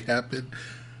it really happened.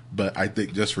 But I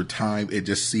think just for time, it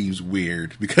just seems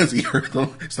weird because he heard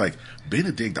them. It's like,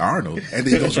 Benedict Arnold. And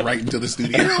then he goes right into the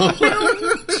studio.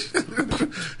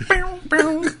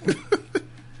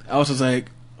 I was just like,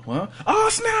 what? Oh,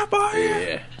 snap! Oh,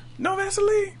 yeah. No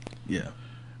Vaseline. Yeah.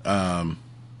 And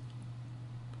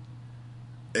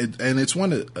it's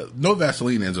one of No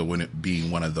Vaseline ends up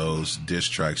being one of those diss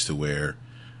tracks to where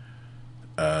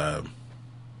I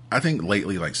think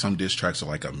lately, like, some diss tracks are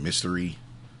like a mystery.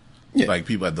 Yeah. Like,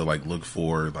 people had to, like, look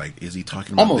for, like, is he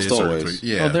talking about almost this? Always.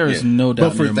 Yeah. Oh, there is no doubt.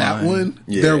 But for that one,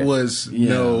 there was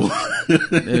no...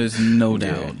 There's no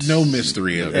doubt. No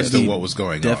mystery as to what was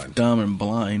going deaf, on. Dumb, and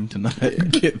blind to not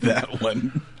get that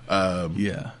one. I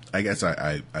guess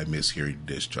I miss hearing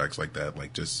diss tracks like that.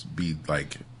 Like, just be,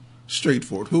 like,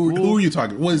 straightforward. Who are you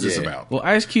talking? What is this about? Well,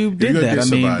 Ice Cube did that. I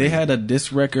mean, they had a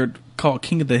diss record called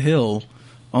King of the Hill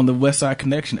on the West Side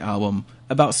Connection album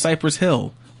about Cypress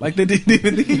Hill. Like, they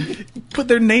didn't even put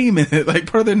their name in it, like,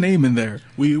 put their name in there.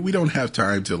 We don't have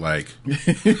time to, like,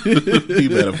 be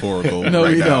metaphorical. No,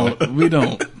 right now. We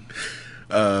don't.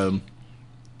 What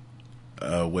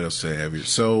else do I have here?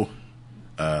 So,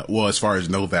 well, as far as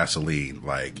No Vaseline,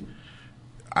 like,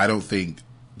 I don't think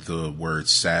the word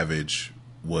savage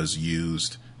was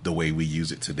used the way we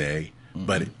use it today,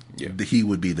 but he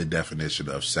would be the definition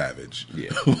of savage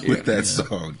with that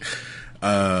song.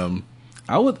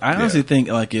 I honestly think,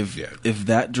 like, if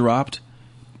that dropped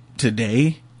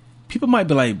today, people might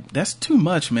be like, that's too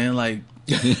much, man. Like,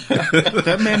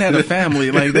 that man had a family.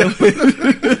 Like,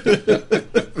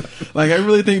 like, I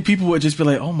really think people would just be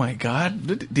like, oh my God,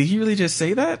 did he really just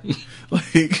say that?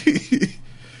 Like,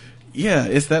 yeah,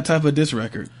 it's that type of diss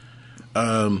record.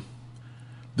 The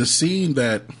scene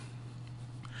that,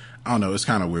 I don't know, it's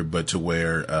kind of weird, but to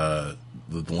where the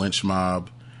lynch mob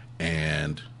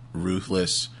and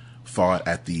Ruthless fought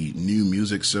at the New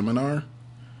Music Seminar.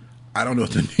 I don't know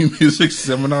what the New Music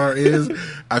Seminar is.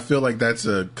 I feel like that's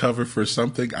a cover for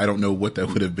something. I don't know what that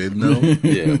would have been, though.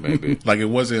 Yeah, maybe. Like, it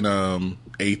wasn't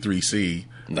A3C.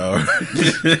 No.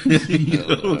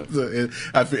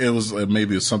 It was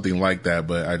maybe something like that,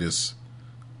 but I just...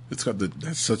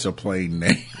 that's such a plain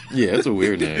name. Yeah, it's a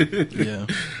weird name. Yeah.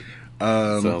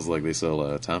 Sounds like they sell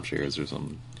timeshares or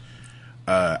something.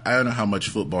 I don't know how much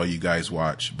football you guys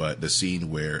watch, but the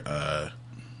scene where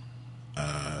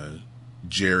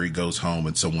Jerry goes home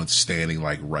and someone's standing,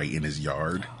 like, right in his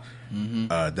yard,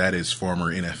 that is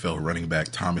former NFL running back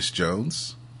Thomas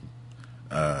Jones.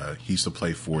 He used to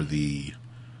play for the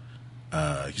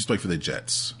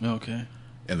Jets. Okay.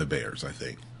 And the Bears, I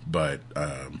think. But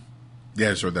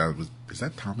yeah, so that was, is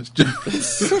that Thomas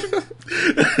Jones?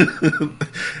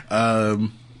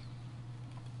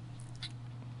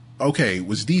 Okay,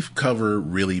 was Deep Cover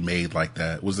really made like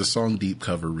that? Was the song Deep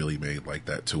Cover really made like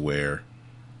that, to where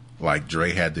like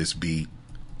Dre had this beat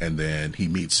and then he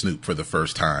meets Snoop for the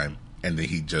first time and then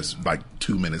he just like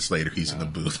 2 minutes later he's in the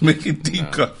booth making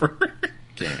Deep Cover?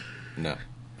 Can't. No.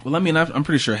 Well, I mean, I'm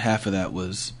pretty sure half of that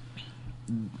was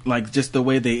like just the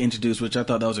way they introduced, which I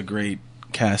thought that was a great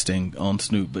casting on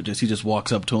Snoop, but just he just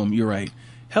walks up to him, you're right,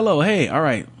 hello, hey, all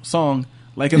right, song,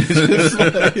 like, and it's just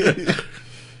like,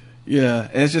 yeah,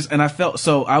 and it's just, and I felt,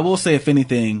 so I will say, if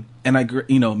anything, and I,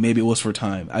 you know, maybe it was for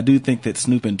time, I do think that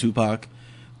Snoop and Tupac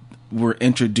were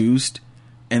introduced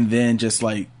and then just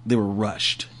like they were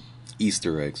rushed.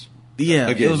 Easter eggs. Yeah,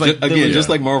 again, it was like just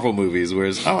like Marvel movies, where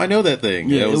it's, oh, I know that thing.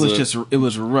 Yeah, it was rushed. It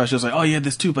was like, oh yeah,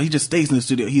 this Tupac, he just stays in the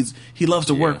studio. He loves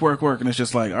to work, and it's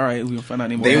just like, all right, we'll find out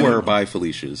anymore. They were by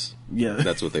Felicia's. Yeah,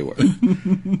 that's what they were.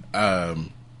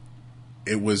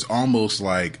 It was almost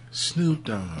like Snoop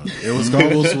Dogg. It was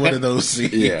almost one of those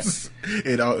scenes. Yeah.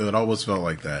 It almost felt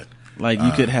like that. Like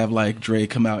you could have like Dre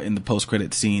come out in the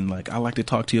post-credit scene, like, I like to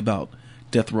talk to you about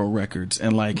Death Row Records,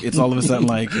 and like it's all of a sudden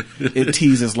like it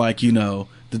teases like, you know,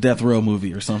 the Death Row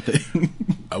movie or something.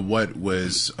 What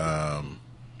was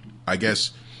I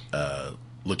guess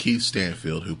Lakeith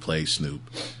Stanfield, who plays Snoop,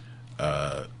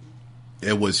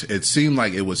 it seemed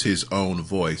like it was his own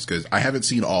voice, because I haven't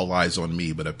seen All Eyes on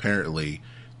Me, but apparently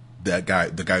the guy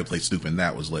who played Snoop in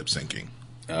that was lip syncing.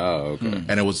 Oh, okay.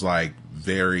 And it was like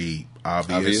very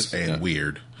obvious and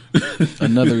weird.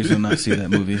 Another reason not to see that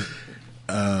movie.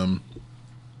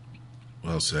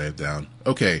 Well, save down.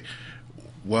 Okay.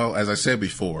 Well, as I said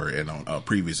before in on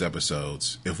previous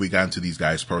episodes, if we got into these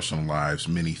guys' personal lives,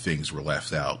 many things were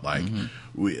left out. Like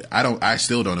I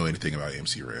still don't know anything about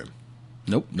MC Ren.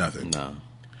 Nope. Nothing.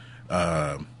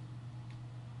 No.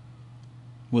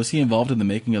 Was he involved in the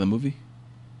making of the movie?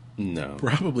 No,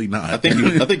 probably not. I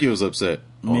think he was upset.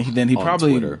 Then he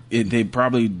probably Twitter. They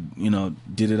probably, you know,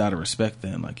 did it out of respect.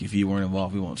 Then, like, if you weren't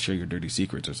involved, we won't share your dirty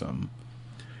secrets or something.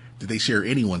 Did they share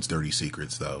anyone's dirty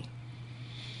secrets though?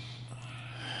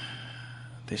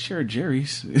 They shared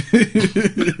Jerry's.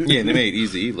 Yeah, they made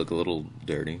Eazy look a little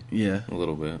dirty. Yeah, a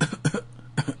little bit.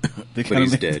 But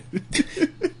he's dead.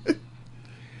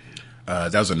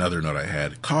 That was another note I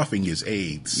had. Coughing is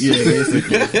AIDS. Yeah,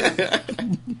 basically.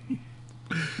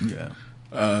 Yeah.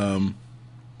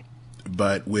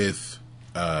 But with,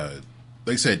 like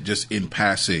I said, just in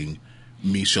passing,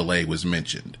 Michel'le was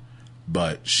mentioned,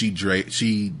 but she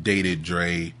dated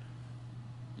Dre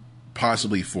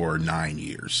possibly for 9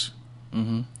 years,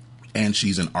 and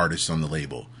she's an artist on the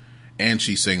label, and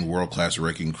she sang World Class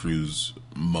Wrecking Crew's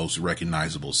most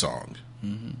recognizable song,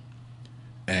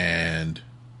 and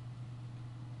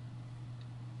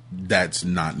that's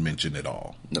not mentioned at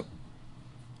all. Nope.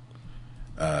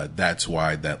 That's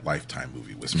why that Lifetime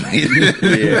movie was made.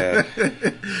 Yeah.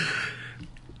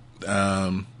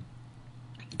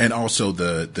 And also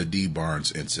the D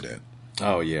Barnes incident.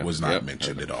 Oh yeah, was not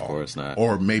mentioned at all. Of course not.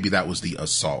 Or maybe that was the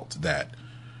assault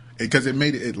because it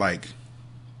made it like.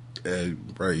 I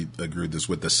agree with this.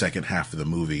 With the second half of the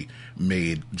movie,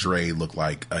 made Dre look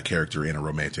like a character in a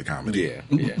romantic comedy.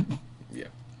 Yeah.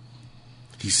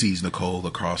 He sees Nicole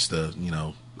across the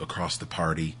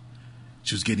party.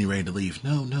 She was getting ready to leave.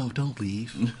 No, don't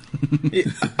leave.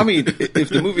 I mean, if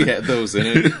the movie had those in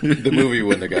it, the movie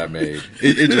wouldn't have got made.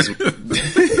 It just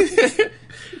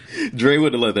Dre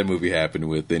would have let that movie happen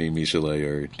with any Michel'le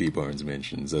or D Barnes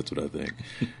mentions. That's what I think.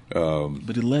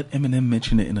 But he let Eminem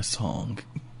mention it in a song.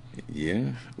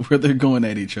 Yeah, where they're going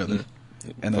at each other,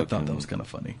 and I thought that was kind of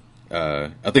funny.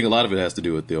 I think a lot of it has to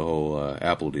do with the whole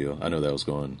Apple deal. I know that was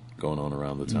going on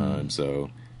around the time,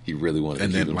 so he really wanted to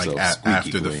keep himself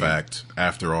after clean. The fact,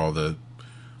 after all the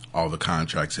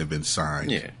contracts have been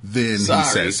signed, then Sorry. he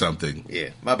said something. Yeah,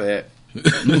 my bad.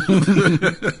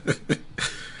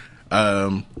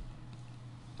 I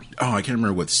can't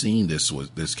remember what scene this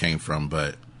came from,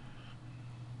 but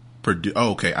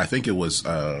I think it was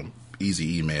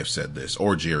Eazy-E may have said this,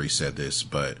 or Jerry said this,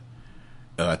 but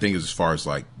I think it was as far as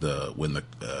like when the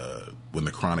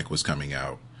Chronic was coming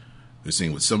out, the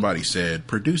scene with somebody said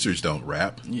producers don't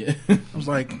rap. Yeah, I was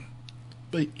like,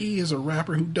 but E is a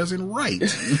rapper who doesn't write.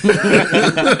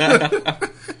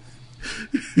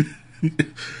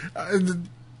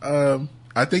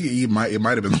 I think it might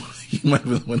have been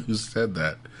the one who said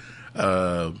that.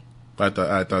 But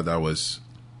I thought that was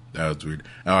weird.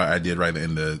 I did write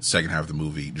in the second half of the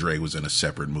movie, Dre was in a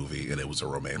separate movie and it was a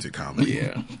romantic comedy.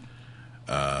 Yeah.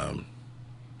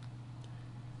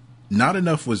 Not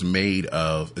enough was made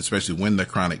of, especially when The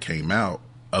Chronic came out,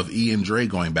 E and Dre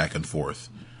going back and forth,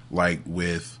 like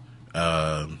with.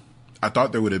 I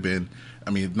thought there would have been. I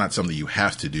mean, not something you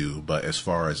have to do, but as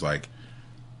far as like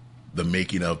the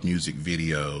making of music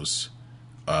videos,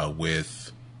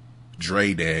 with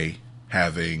Dre Day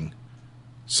having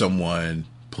someone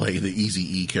play the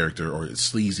Eazy-E character or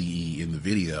Sleazy E in the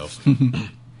video.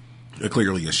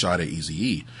 Clearly a shot at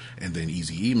Eazy-E. And then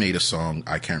Eazy-E made a song,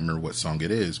 I can't remember what song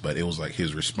it is, but it was like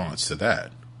his response to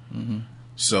that. Mm-hmm.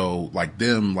 So like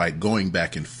them like going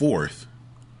back and forth,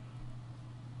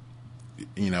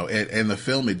 you know, and the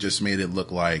film, it just made it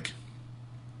look like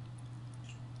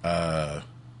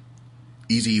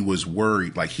Eazy was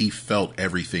worried, like he felt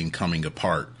everything coming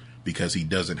apart because he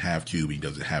doesn't have Cube, he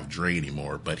doesn't have Dre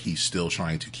anymore, but he's still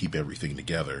trying to keep everything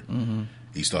together. Mm-hmm.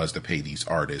 He still has to pay these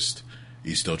artists.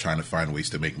 He's still trying to find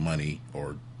ways to make money,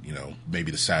 or, you know,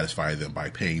 maybe to satisfy them by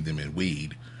paying them in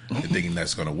weed and thinking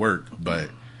that's going to work.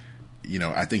 But, you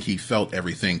know, I think he felt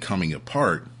everything coming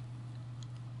apart,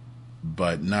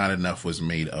 but not enough was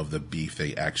made of the beef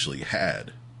they actually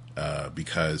had.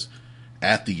 Because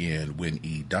at the end, when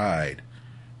E died,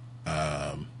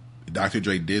 Dr.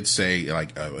 Dre did say,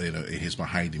 like, in his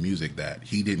Behind the Music, that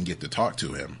he didn't get to talk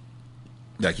to him,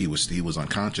 that he was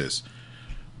unconscious,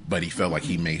 but he felt like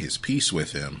he made his peace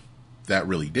with him. That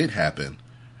really did happen.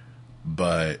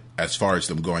 But as far as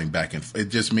them going back, and it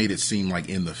just made it seem like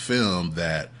in the film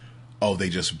that, oh, they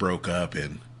just broke up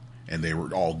and they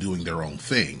were all doing their own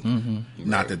thing. Mm-hmm.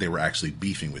 Not that they were actually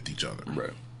beefing with each other.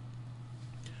 Right.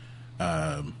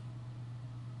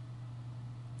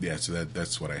 Yeah, so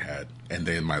that's what I had. And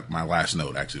then my last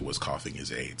note actually was coughing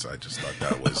is AIDS. I just thought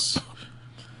that was...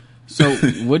 So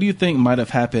what do you think might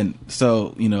have happened?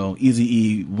 So, you know,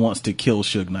 Eazy-E wants to kill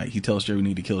Suge Knight. He tells Jerry we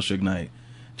need to kill Suge Knight.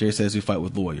 Jerry says we fight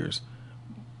with lawyers.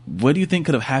 What do you think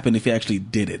could have happened if he actually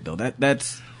did it, though? That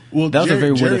was a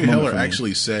very Jerry weird moment Heller for me.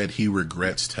 actually said he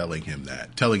regrets telling him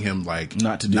like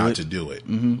not to do it.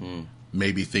 Mm-hmm. Mm.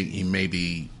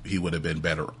 Maybe he would have been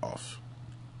better off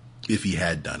if he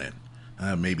had done it.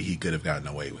 Maybe he could have gotten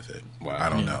away with it. Wow. I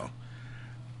don't know.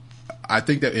 I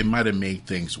think that it might have made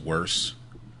things worse.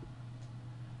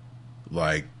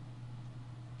 Like,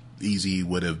 Eazy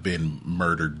would have been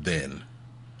murdered then.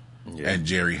 Yeah. And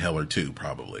Jerry Heller too,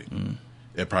 probably. Mm.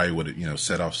 It probably would have, you know,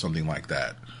 set off something like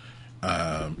that.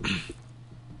 That'd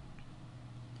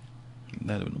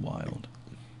have been wild.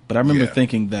 But I remember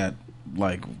thinking that,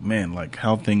 like, man, like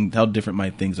how different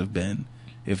might things have been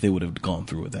if they would have gone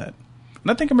through with that.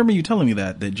 And I think I remember you telling me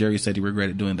that Jerry said he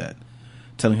regretted doing that,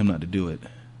 telling him not to do it.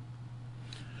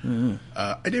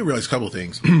 I did realize a couple of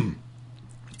things.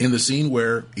 In the scene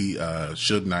where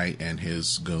Suge Knight and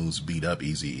his goons beat up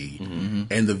Eazy-E, mm-hmm.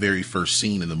 and the very first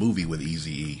scene in the movie with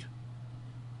Eazy-E,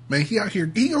 man, he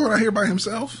going out here by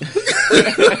himself.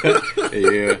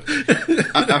 Yeah,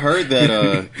 I heard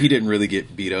that he didn't really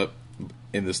get beat up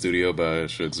in the studio by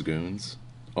Suge's goons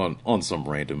on some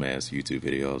random ass YouTube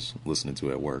video I was listening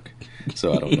to at work.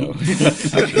 So I don't know.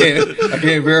 I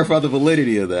can't verify the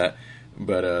validity of that,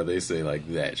 but they say like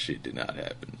that shit did not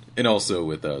happen. And also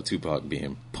with Tupac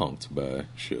being punked by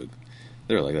Suge,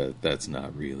 they're like, that's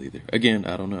not really there. Again,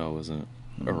 I don't know. I wasn't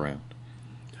around.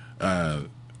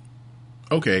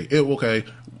 Okay.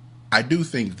 I do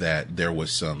think that there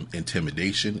was some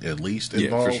intimidation, at least,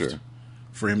 involved, for sure,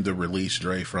 for him to release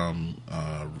Dre from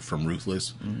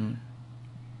Ruthless. Mm-hmm.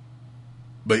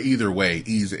 But either way,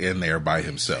 he's in there by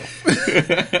himself.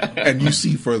 And you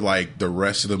see for like the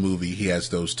rest of the movie, he has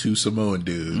those two Samoan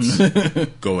dudes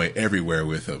going everywhere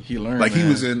with him. He learned, like,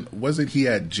 man. Wasn't he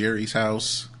at Jerry's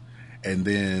house? And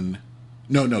then,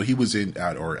 no, he was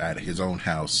at his own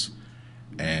house,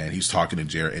 and he's talking to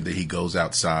Jerry, and then he goes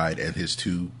outside and his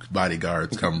two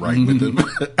bodyguards come right with him.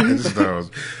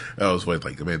 That was what,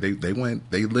 like, man, they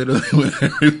literally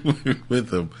went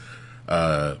with him.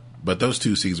 But those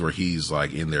two scenes where he's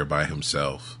like in there by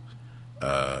himself,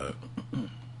 I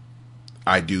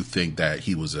do think that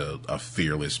he was a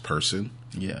fearless person.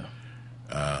 Yeah.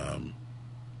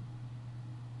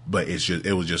 But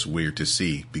it was just weird to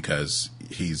see because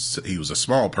he was a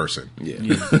small person. Yeah.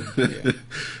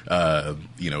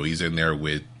 You know, he's in there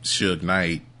with Suge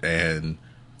Knight and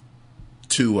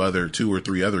two or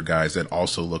three other guys that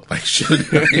also look like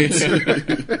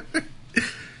Suge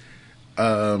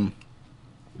Knight.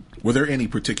 Were there any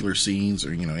particular scenes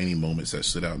or, you know, any moments that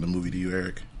stood out in the movie to you,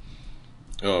 Eric?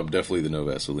 Oh, definitely the No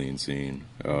Vaseline scene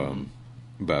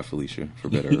by Felicia, for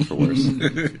better or for worse.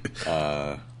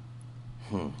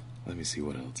 Let me see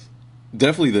what else.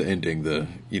 Definitely the ending,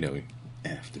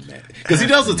 aftermath. Because he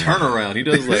does a turnaround. He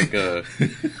does like,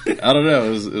 I don't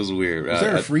know. It was weird. Was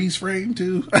there a freeze frame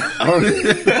too?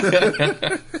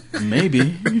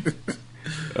 Maybe.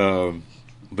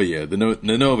 But yeah, the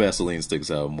no Vaseline sticks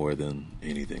out more than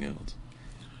anything else.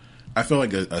 I feel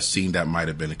like a scene that might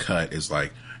have been cut is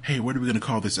like, hey, what are we going to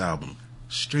call this album?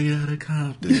 Straight Outta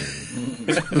Compton.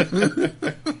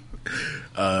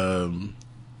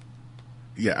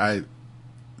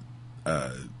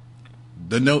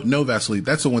 The no Vaseline,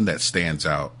 that's the one that stands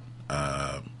out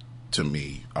to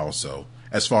me also,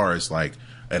 as far as like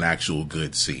an actual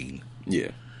good scene.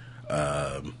 Yeah.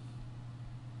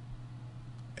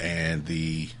 And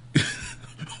the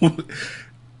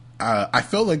I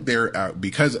felt like they're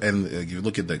because, and you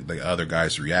look at the other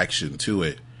guy's reaction to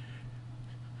it.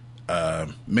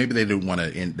 Maybe they didn't want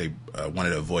to. They wanted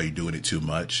to avoid doing it too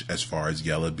much, as far as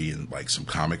Yella being like some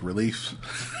comic relief,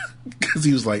 because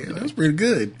he was like, "That was pretty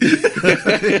good,"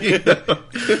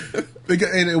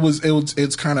 and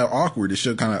it's kind of awkward. It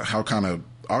showed how kind of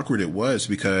awkward it was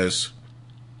because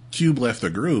Cube left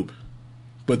the group,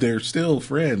 but they're still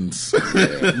friends.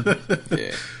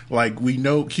 Yeah. Like, we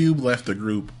know Cube left the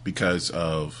group because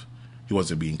of he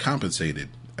wasn't being compensated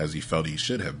as he felt he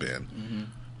should have been. Mm-hmm.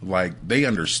 Like, they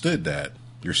understood that.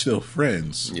 You're still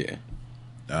friends. Yeah.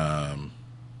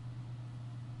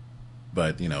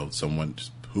 But, you know, someone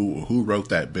who wrote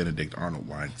that Benedict Arnold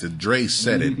line. Dre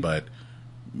said it, but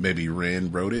maybe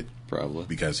Ren wrote it. Probably.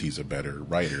 Because he's a better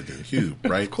writer than Cube,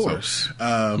 right? Of course.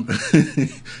 So,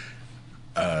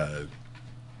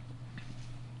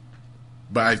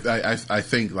 but I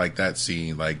think like that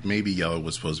scene, like maybe Yellow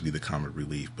was supposed to be the comic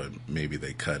relief, but maybe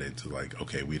they cut it to like,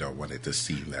 okay, we don't want it to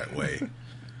seem that way.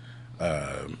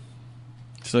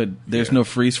 So there's no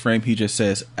freeze frame. He just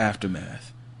says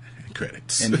aftermath.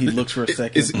 Credits. And he looks for a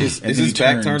second. Is his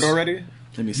back turned already?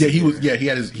 Let me see. Yeah, he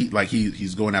had his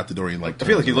he's going out the door and like I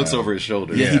feel like he looks over his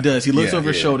shoulder. Yeah, he does. He looks over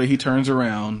his shoulder. He turns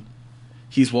around.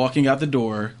 He's walking out the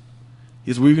door.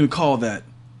 He's, what are you going to call that?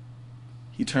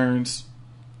 He turns.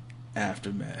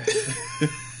 Aftermath.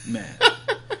 Man.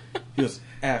 He goes,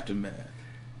 aftermath.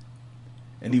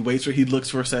 And he looks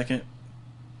for a second.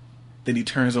 Then he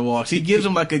turns and walks. He gives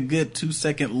him like a good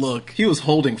 2-second look. He was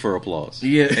holding for applause.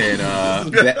 Yeah.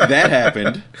 And that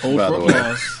happened. Hold by for the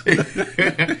applause. Way.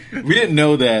 We didn't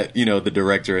know that, you know, the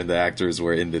director and the actors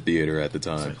were in the theater at the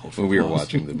time like, when we were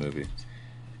watching the movie.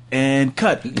 And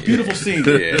cut. Beautiful scene.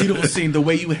 Yeah. Beautiful scene. The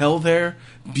way you held there,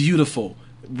 beautiful.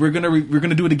 We're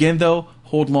gonna do it again though.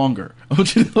 Hold longer. I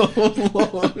want you to hold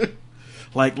longer.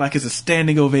 Like it's a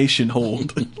standing ovation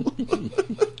hold.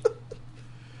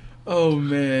 Oh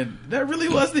man, that really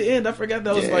was the end. I forgot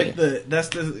that was like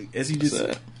as he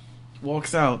just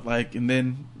walks out, like, and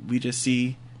then we just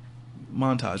see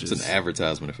montages. It's an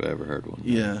advertisement if I ever heard one.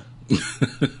 Yeah.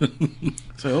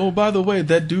 So, oh, by the way,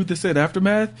 that dude that said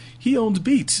Aftermath, he owns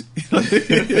Beats.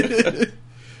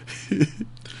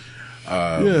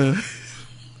 Yeah.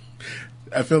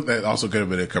 I feel that also could have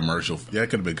been a commercial. Yeah, it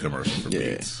could have been a commercial for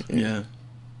Beats. Yeah.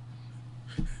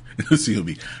 So it'll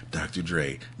be Dr.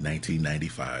 Dre,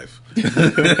 1995.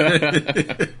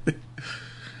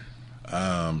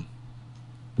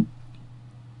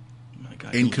 My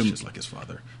God, he looks just like his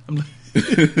father.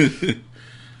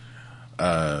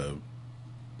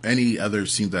 Any other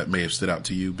scenes that may have stood out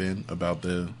to you, Ben, about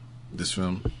this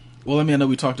film? Well, I mean, I know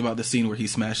we talked about the scene where he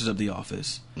smashes up the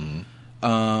office.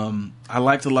 Mm-hmm. I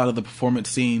liked a lot of the performance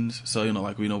scenes, so, you know,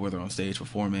 like we know where they're on stage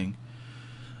performing.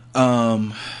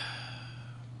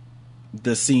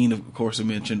 The scene, of course, I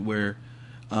mentioned where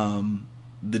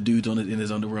the dude's in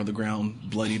his underwear on the ground,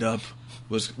 bloodied up,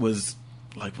 was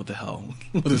like, what the hell?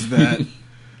 What is that?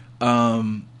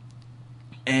 And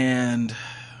I'm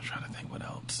trying to think what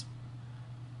else.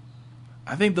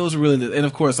 I think those are really and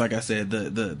of course, like I said,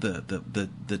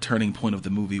 the turning point of the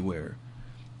movie where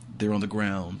they're on the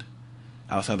ground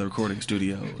outside the recording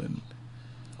studio, and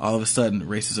all of a sudden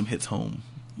racism hits home.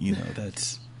 You know,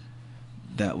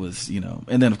 that was, you know,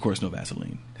 and then of course No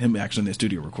Vaseline. Him actually in the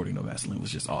studio recording No Vaseline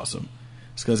was just awesome.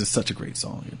 It's because it's such a great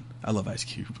song, and I love Ice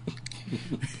Cube.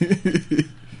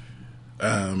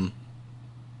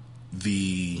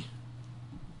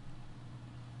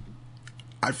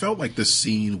 I felt like the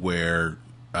scene where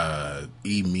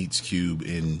E meets Cube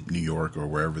in New York or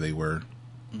wherever they were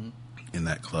in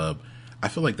that club, I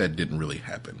feel like that didn't really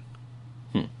happen.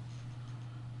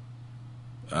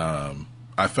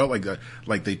 I felt like that,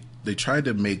 like they tried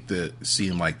to make the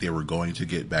seem like they were going to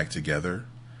get back together,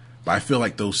 but I feel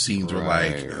like those scenes were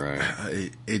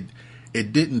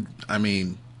it didn't. I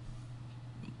mean,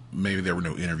 maybe there were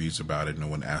no interviews about it, no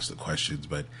one asked the questions,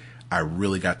 but I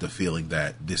really got the feeling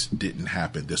that this didn't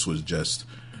happen. This was just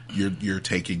you're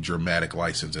taking dramatic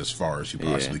license as far as you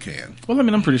possibly can. Well, I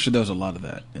mean, I'm pretty sure there was a lot of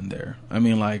that in there. I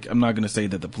mean, like, I'm not going to say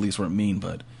that the police weren't mean,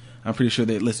 but I'm pretty sure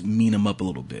they let's mean him up a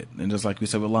little bit. And just like we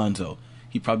said with Lonzo,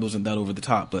 he probably wasn't that over the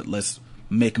top, but let's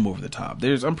make him over the top.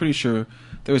 I'm pretty sure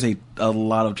there's a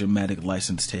lot of dramatic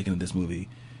license taken in this movie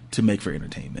to make for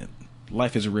entertainment.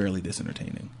 Life is rarely this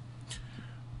entertaining.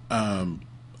 An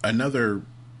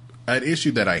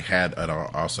issue that I had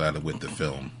also had with the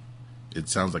film. It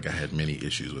sounds like I had many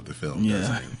issues with the film.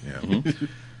 Yeah.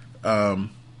 Mm-hmm.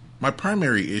 My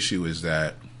primary issue is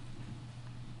that,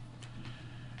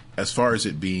 as far as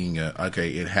it being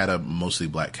it had a mostly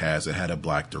black cast, it had a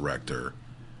black director,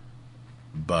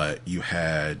 but you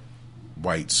had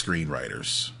white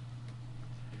screenwriters.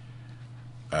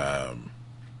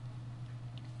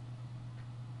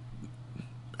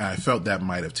 I felt that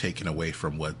might have taken away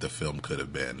from what the film could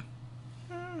have been.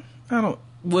 I don't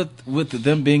with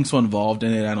them being so involved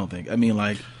in it. I don't think. I mean,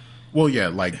 like, well, yeah,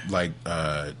 like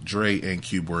Dre and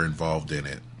Cube were involved in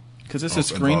it because it's a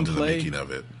screenplay. In the making of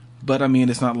it. But I mean,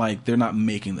 it's not like they're not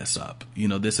making this up. You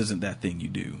know, this isn't that thing you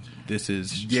do. This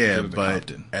is but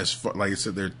Compton. As far, like I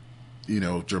said, they're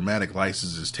dramatic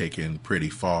license is taken pretty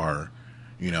far.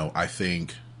 I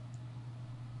think.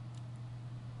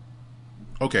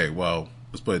 Okay, well,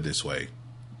 let's put it this way.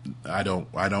 I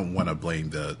don't want to blame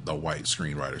the white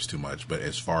screenwriters too much, but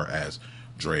as far as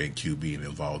Dre and Q being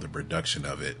involved in production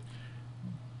of it,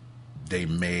 they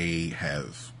may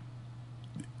have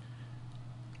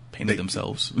painted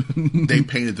themselves. They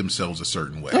painted themselves a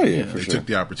certain way. Oh yeah, they took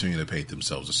the opportunity to paint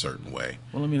themselves a certain way.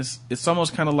 Well, I mean, it's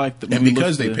almost kind of like and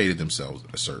because they painted themselves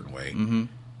a certain way, mm-hmm.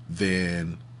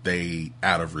 then they,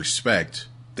 out of respect,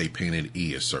 they painted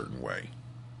E a certain way.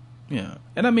 Yeah,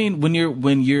 and I mean, when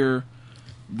you're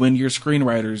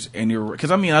screenwriters and because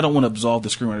I mean, I don't want to absolve the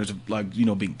screenwriters of, like,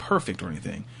 being perfect or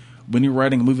anything. When you're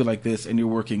writing a movie like this and you're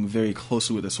working very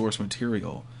closely with the source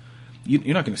material,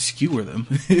 you're not going to skewer them.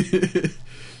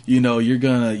 You're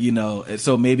gonna,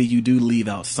 so maybe you do leave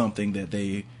out something that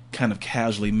they kind of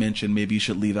casually mention. Maybe you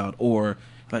should leave out, or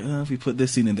like, if we put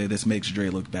this scene in there, this makes Dre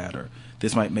look bad, or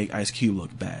this might make Ice Cube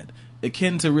look bad.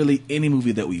 Akin to really any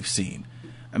movie that we've seen.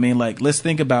 I mean, like, let's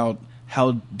think about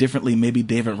how differently maybe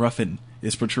David Ruffin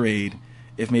is portrayed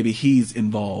if maybe he's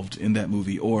involved in that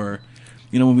movie, or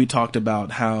when we talked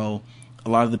about how a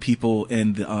lot of the people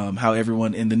and how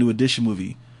everyone in the New Edition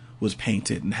movie was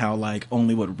painted, and how like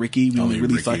only Ricky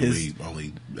saw his, we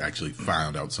only actually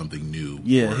found out something new.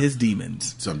 Yeah, his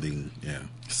demons. Something. Yeah.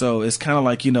 So it's kind of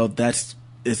like the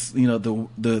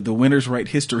winners write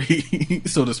history,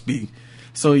 so to speak.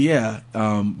 So yeah,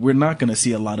 we're not going to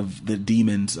see a lot of the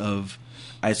demons of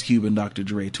Ice Cube and Dr.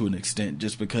 Dre to an extent,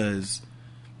 just because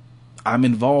I'm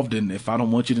involved in. If I don't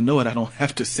want you to know it, I don't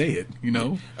have to say it.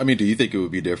 I mean, do you think it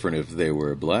would be different if they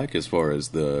were black, as far as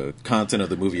the content of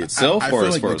the movie itself, or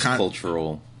as far as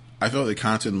cultural? I felt the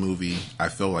content of the movie. I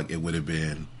felt like it would have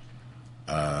been,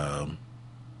 I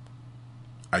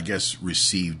guess,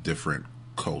 received different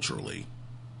culturally.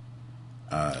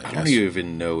 I don't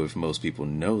even know if most people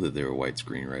know that they were white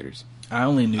screenwriters. I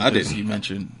only knew because you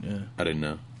mentioned. Yeah. I didn't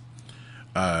know.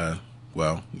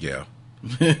 Well, yeah.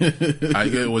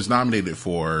 It was nominated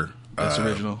for best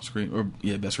original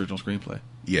screenplay.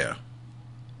 Yeah.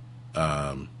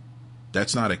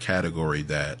 That's not a category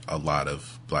that a lot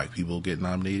of black people get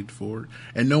nominated for,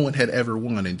 and no one had ever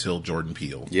won until Jordan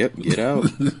Peele. Yep, Get Out.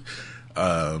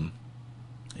 And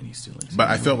he's still. But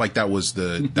I felt like that was.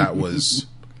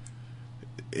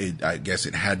 I guess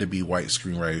it had to be white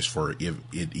screenwriters for it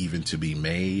even to be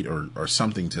made, or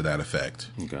something to that effect.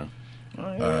 Okay.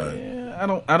 I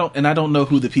don't know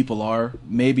who the people are.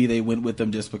 Maybe they went with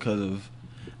them just because of,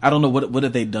 I don't know what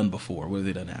have they done before. What have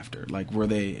they done after? Like, were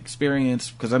they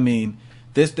experienced? Because I mean,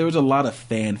 there was a lot of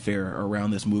fanfare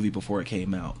around this movie before it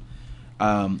came out.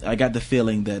 I got the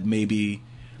feeling that maybe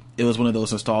it was one of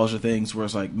those nostalgia things where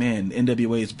it's like, man,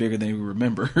 NWA is bigger than we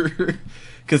remember.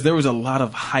 Because there was a lot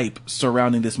of hype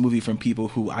surrounding this movie from people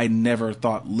who I never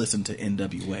thought listened to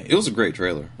NWA. It was a great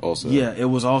trailer, also. Yeah, it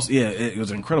was also. Yeah, it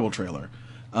was an incredible trailer,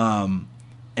 and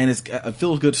it's a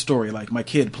feel good story. Like, my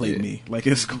kid played me. Like,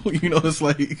 it's cool. It's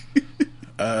like.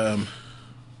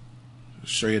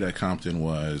 Straight Outta Compton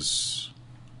was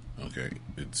okay.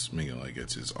 It's making like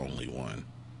it's his only one.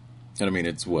 And I mean,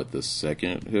 it's the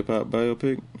second hip hop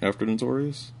biopic after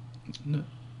Notorious? No.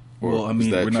 Well, I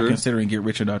mean, we're not considering Get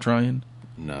Rich or Die Trying.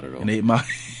 Not at all. And 8 Mile.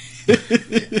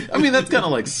 I mean, that's kind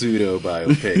of like pseudo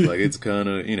biopic. Like, it's kind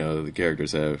of, the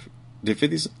characters have. Did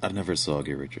 50s? I never saw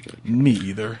Get Rich or Die Trying. Me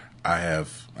either.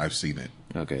 I've seen it.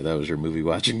 Okay, that was your movie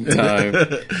watching time.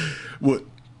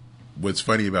 What's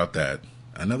funny about that?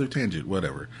 Another tangent,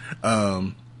 whatever.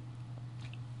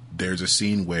 There's a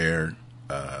scene where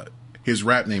his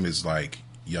rap name is like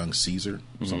Young Caesar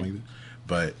or something like that.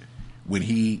 But when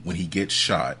he gets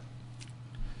shot,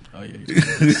 Oh yeah.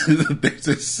 There's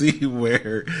a scene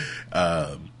where,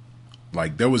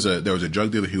 like there was a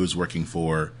drug dealer he was working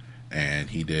for, and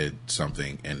he did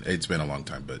something, and it's been a long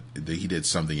time, but he did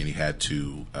something, and he had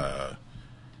to.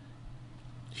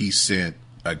 He sent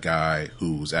a guy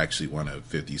who was actually one of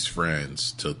 50's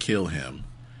friends to kill him,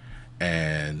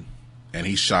 and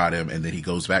he shot him, and then he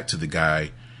goes back to the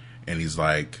guy, and he's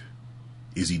like,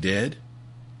 "Is he dead?"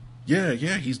 Yeah,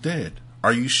 he's dead.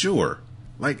 Are you sure?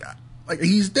 Like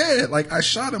he's dead. Like, I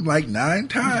shot him like 9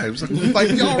 times.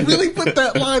 Like, y'all really put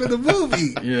that line in the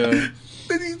movie. Yeah.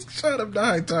 Then he shot him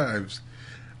 9 times.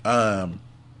 Yeah,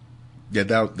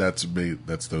 that's me.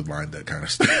 That's the line that kind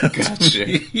of stuck.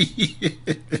 Gotcha.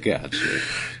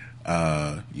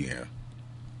 Yeah.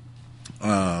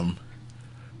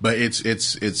 But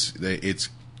it's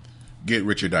Get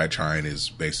Rich or Die Trying is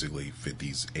basically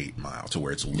 50's 8 Mile, to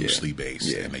where it's loosely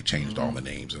based, and they changed all the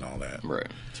names and all that. Right.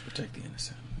 To protect the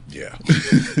innocent. Yeah.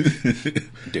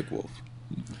 Dick Wolf.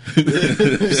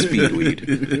 Speedweed.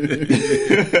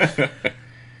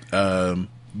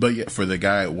 But yeah, for the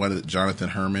guy, Jonathan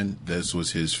Herman, this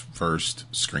was his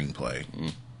first screenplay.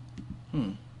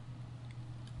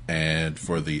 And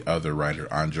for the other writer,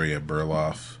 Andrea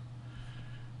Berloff,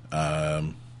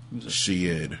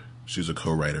 she was a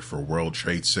co-writer for World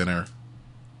Trade Center.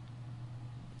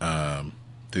 I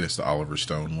think that's the Oliver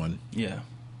Stone one. Yeah.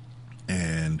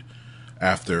 And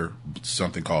after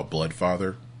something called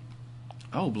Bloodfather.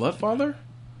 Oh, Bloodfather?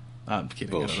 I'm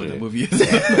kidding. Bullshit. I don't know what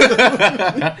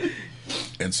that movie is.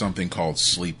 And something called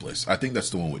Sleepless. I think that's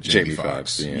the one with Jamie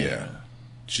Foxx. Yeah.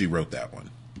 She wrote that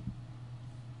one.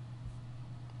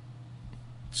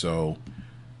 So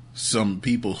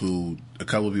a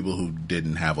couple of people who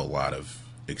didn't have a lot of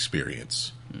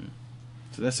experience.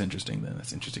 So that's interesting then.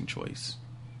 That's an interesting choice.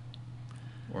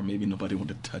 Or maybe nobody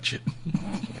wanted to touch it.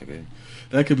 Maybe.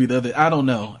 That could be the other. I don't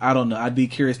know. I'd be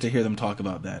curious to hear them talk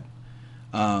about that.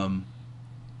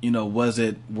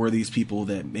 Were these people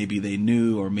that maybe they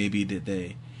knew, or maybe did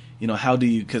they, how do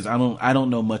you, because I don't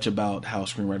know much about how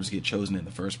screenwriters get chosen in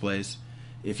the first place.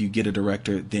 If you get a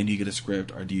director, then you get a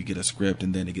script, or do you get a script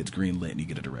and then it gets greenlit and you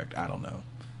get a director? I don't know.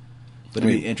 But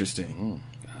it'd be interesting.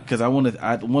 Because I want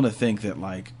to think that,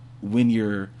 like, when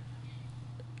you're,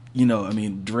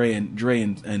 Dre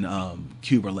and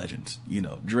Cube are legends.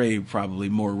 Dre probably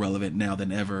more relevant now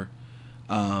than ever.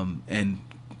 And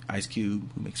Ice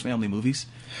Cube, who makes family movies.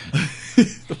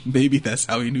 Maybe that's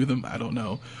how he knew them. I don't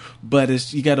know.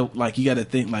 But you gotta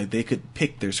think, like, they could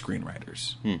pick their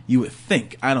screenwriters. You would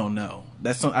think. I don't know.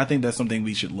 I think that's something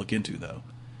we should look into, though,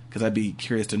 because I'd be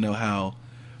curious to know how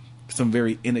some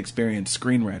very inexperienced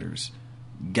screenwriters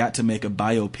got to make a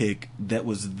biopic that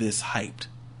was this hyped.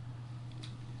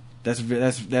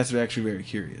 That's actually very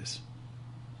curious.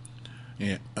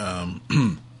 Yeah.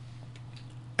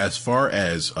 As far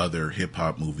as other hip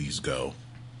hop movies go,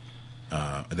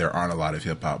 there aren't a lot of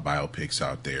hip hop biopics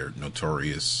out there.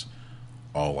 Notorious,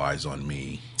 All Eyes on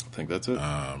Me. I think that's it.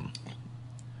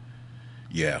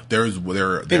 Yeah, there in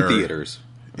theaters.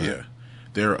 Yeah,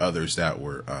 there are others that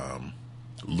were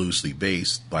loosely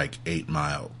based, like 8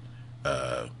 Mile,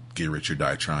 Get Rich or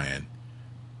Die Trying.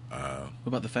 What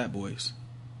about the Fat Boys?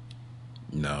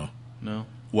 No. Were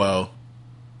Well,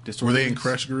 were they in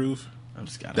Crush Groove?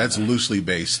 That's loosely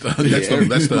based. That's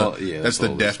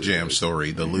the Def Jam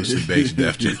story, the loosely based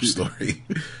Def Jam story,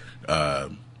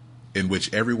 in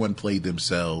which everyone played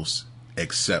themselves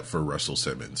except for Russell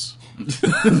Simmons.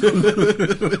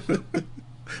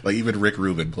 Like, even Rick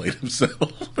Rubin played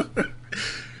himself.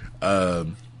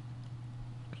 Well,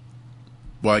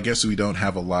 I guess we don't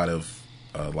have a lot of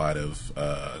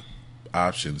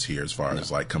options here as far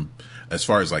as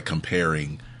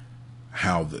comparing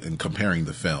comparing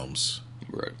the films.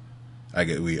 Right.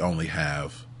 We only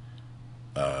have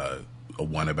a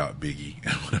one about Biggie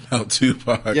and one about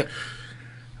Tupac. Yep.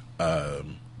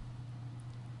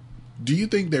 Do you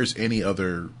think there's any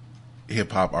other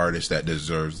hip hop artist that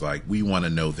deserves, like, we want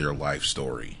to know their life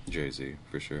story? Jay-Z,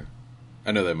 for sure.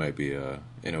 I know that might be an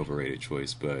overrated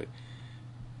choice, but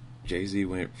Jay-Z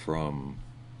went from,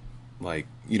 like,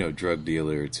 drug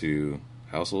dealer to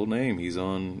household name. He's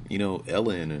on,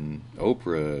 Ellen and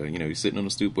Oprah. He's sitting on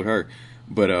the stoop with her.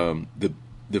 But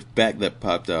the fact that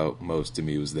popped out most to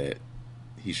me was that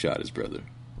he shot his brother.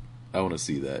 I want to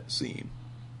see that scene.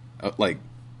 Like,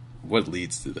 what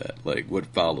leads to that? Like, what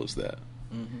follows that?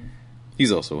 Mm-hmm.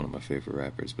 He's also one of my favorite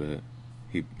rappers, but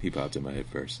he popped in my head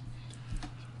first.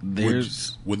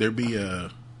 Would there be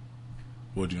a...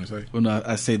 What did you want to say? Well, no,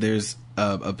 I say there's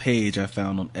a page I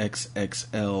found on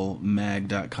xxlmag.com,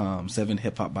 7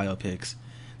 hip hop biopics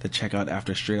to check out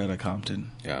after Straight Outta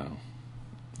Compton. Yeah.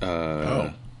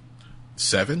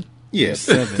 7? Yes,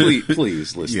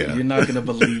 please listen. Yeah. You're not going to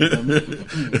believe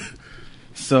them.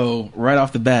 So, right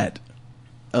off the bat,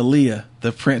 Aaliyah,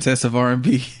 the princess of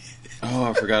R&B. Oh,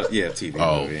 I forgot. Yeah, TV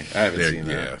movie. I haven't seen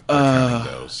that.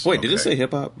 Those. Wait, did it say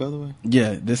hip hop, by the way?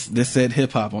 Yeah, this said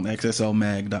hip hop on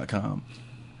XSLMag.com.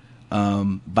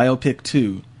 Biopic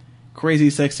 2, Crazy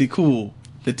Sexy Cool,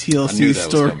 the TLC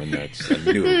story. I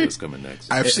knew it was coming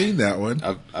next. I've seen that one.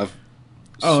 I've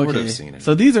sort of seen it.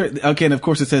 So these are, okay, and of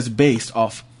course it says based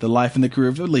off the life and the career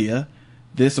of Aaliyah.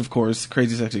 This, of course,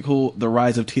 Crazy Sexy Cool, the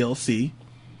rise of TLC.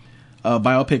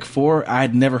 Biopic 4, I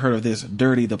had never heard of this,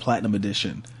 Dirty, the Platinum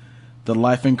Edition. The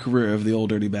life and career of the old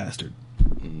dirty bastard.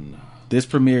 No. This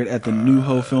premiered at the New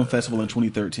Ho Film Festival in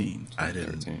 2013. I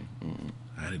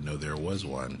didn't know there was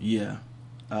one. Yeah.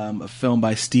 A film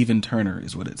by Stephen Turner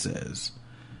is what it says.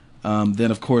 Then,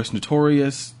 of course,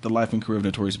 Notorious, the life and career of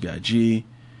Notorious B.I.G.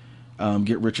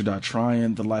 Get Rich or Die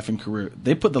Trying, the life and career.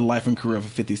 They put the life and career of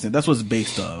 50 Cent. That's what it's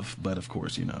based of, but of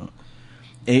course,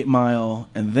 8 Mile,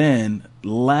 and then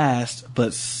last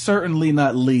but certainly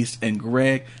not least, and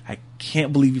Greg, I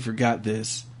can't believe you forgot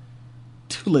this.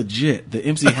 Too Legit, the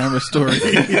MC Hammer story.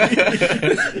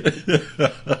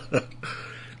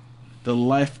 The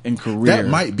life and career. That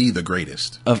might be the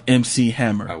greatest of MC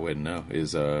Hammer. I wouldn't know.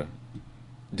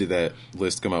 Did that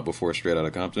list come out before Straight Outta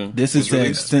Compton? This is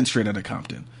since Straight Outta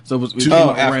Compton. So it was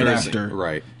after.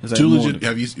 Right. Too Legit.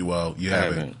 Have you? Well, you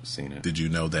haven't seen it. Did you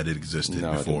know that it existed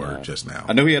before just now?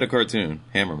 I know he had a cartoon,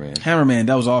 Hammerman. Hammerman,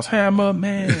 that was awesome.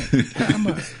 Hammerman.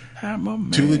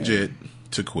 Hammerman. Too Legit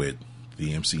to Quit.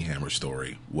 The MC Hammer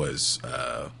story was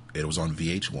it was on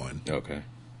VH1. Okay.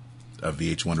 A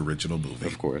VH1 original movie.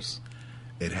 Of course.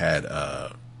 It had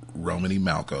Romany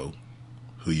Malco,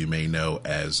 who you may know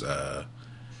as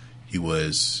he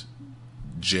was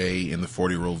Jay in the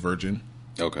 40-Year-Old Virgin.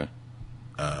 Okay.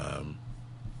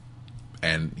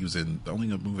 And he was in, the only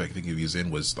movie I can think of he was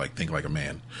in was like Think Like a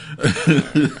Man.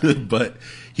 But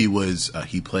he was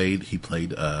he played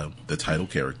the title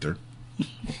character.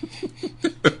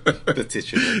 The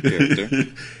titular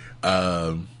character.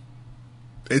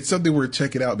 It's something worth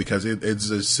checking out because it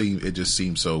just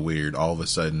seems so weird. All of a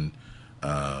sudden,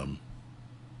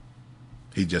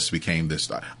 he just became this.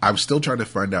 I'm still trying to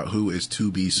find out who is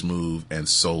 2B Smooth and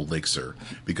Soul Lixer,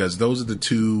 because those are the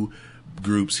two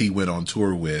groups he went on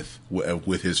tour with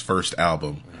his first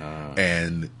album,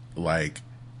 and like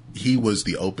he was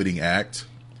the opening act.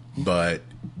 But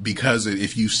because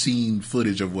if you've seen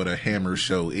footage of what a Hammer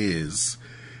show is,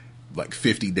 like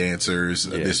 50 dancers,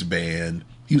 this band.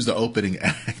 He was the opening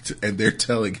act, and they're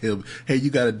telling him, "Hey, you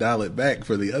got to dial it back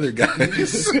for the other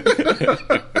guys."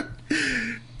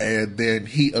 And then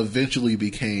he eventually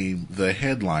became the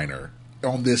headliner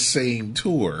on this same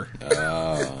tour.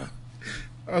 I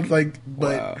was like,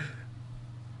 but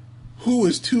who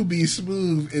is 2B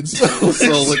Smooth and Soul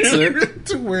Lixer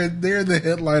to where they're the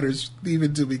headliners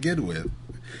even to begin with?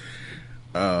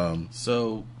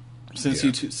 So,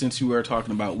 since you were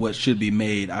talking about what should be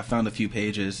made, I found a few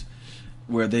pages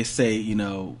where they say,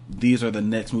 these are the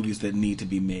next movies that need to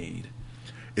be made.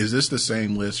 Is this the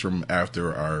same list from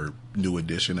after our New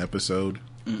Edition episode?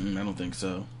 I don't think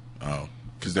so. Oh,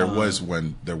 because there was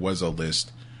a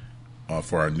list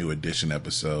for our New Edition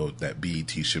episode that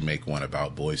BET should make one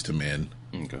about Boys to Men.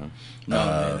 Okay.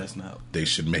 No, that's not. They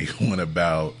should make one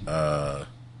about. I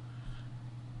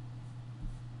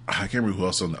can't remember who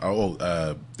else.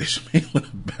 They should make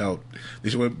one about. They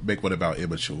should make one about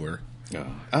Immature. God.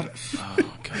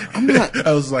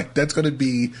 I was like, that's going to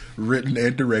be written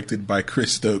and directed by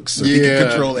Chris Stokes, so he can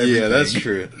control everything. Yeah, that's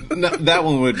true. That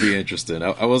one would be interesting.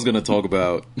 I was going to talk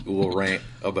about, rant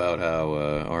about how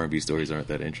R&B stories aren't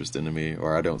that interesting to me,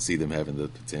 or I don't see them having the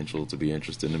potential to be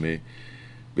interesting to me,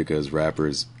 because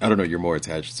rappers, I don't know, you're more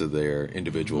attached to their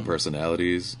individual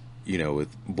personalities.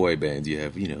 With boy bands, you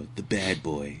have, the bad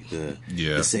boy, the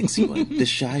sexy one, the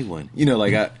shy one.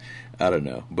 I don't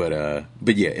know, but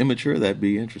yeah, Immature, that'd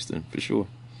be interesting for sure.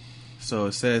 So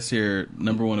it says here,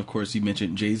 number one, of course, you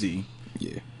mentioned Jay-Z.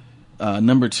 Yeah.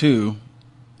 Number two,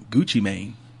 Gucci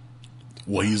Mane.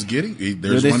 Well, he's getting.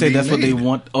 There's they say that's made. What they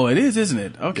want. Oh, it is, isn't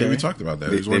it? Okay, yeah, we talked about that.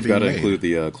 They've got to include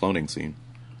the cloning scene.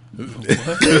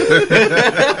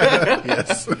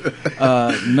 Yes.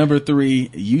 Number three,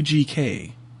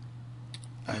 UGK.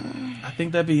 I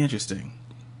think that'd be interesting.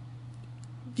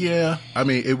 Yeah, I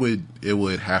mean, it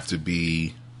would have to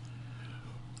be.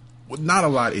 Not a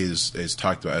lot is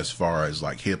talked about as far as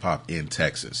like hip hop in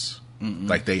Texas. Mm-mm.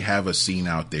 Like they have a scene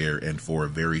out there, and for a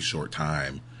very short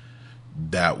time,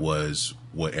 that was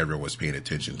what everyone was paying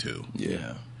attention to.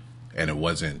 Yeah, and it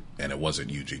wasn't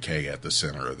UGK at the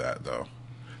center of that though.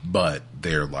 But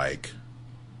they're like,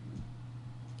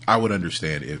 I would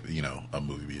understand if a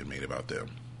movie being made about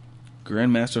them.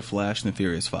 Grandmaster Flash and the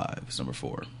Furious 5 is number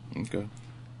 4. Okay.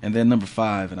 And then number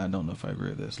 5, and I don't know if I agree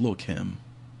with this, Lil' Kim.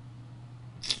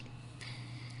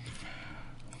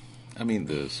 I mean,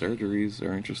 the surgeries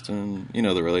are interesting.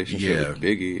 The relationship with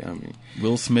Biggie. I mean,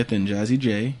 Will Smith and Jazzy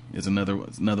J is another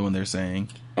one they're saying.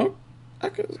 Oh, I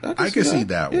could see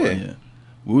that one. Yeah.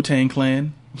 Wu-Tang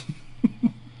Clan.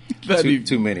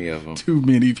 Too many of them. Too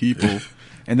many people.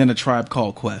 And then A Tribe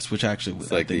Called Quest, which actually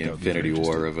was like the Infinity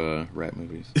War of rap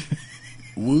movies.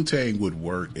 Wu-Tang would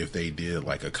work if they did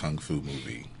like a kung fu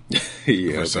movie.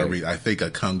 Yeah, for some reason, I think a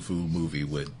kung fu movie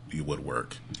would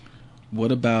work.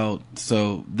 What about,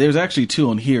 so there's actually 2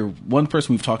 on here. One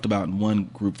person we've talked about in one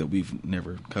group that we've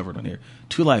never covered on here.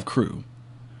 2 Live Crew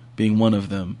being one of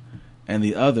them. And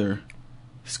the other,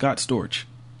 Scott Storch.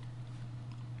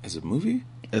 As a movie?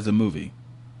 As a movie.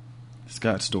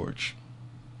 Scott Storch.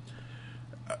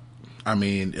 I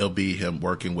mean, it'll be him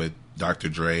working with Dr.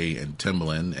 Dre and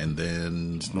Timbaland, and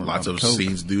then lots of coke.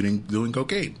 scenes doing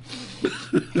cocaine.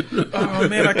 Oh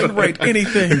man, I can write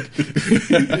anything.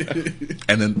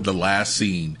 And then the last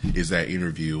scene is that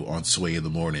interview on Sway in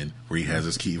the Morning where he has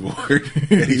his keyboard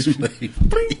and he's playing.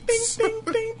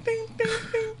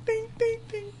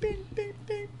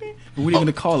 What are you going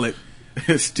to call it?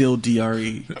 Still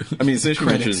DRE. I mean, since you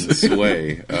Credits. mentioned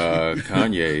Sway,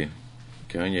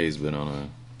 Kanye's been on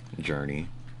a journey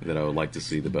that I would like to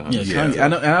see the behind the scenes. I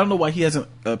don't know why he hasn't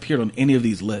appeared on any of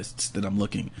these lists that I'm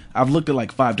looking. I've looked at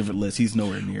like 5 different lists. He's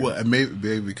nowhere near. Well,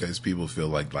 maybe because people feel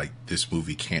like this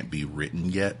movie can't be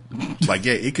written yet. Like,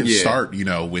 yeah, it can start,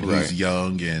 when he's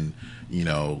young and,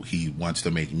 he wants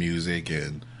to make music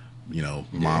and,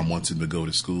 mom wants him to go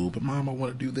to school, but mom, I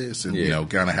want to do this. And,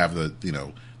 kind of have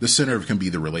the center can be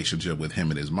the relationship with him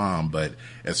and his mom. But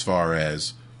as far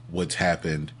as what's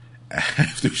happened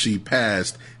after she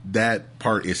passed, that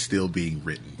part is still being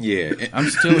written. Yeah,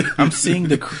 I'm seeing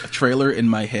the trailer in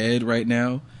my head right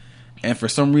now, and for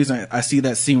some reason I see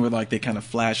that scene where like they kind of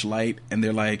flash light and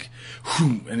they're like,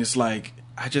 whew, and it's like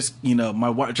I just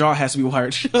my jaw has to be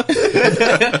wired shut,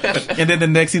 and then the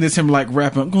next scene is him like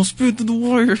rapping, "I'm gonna spit through the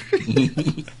wire."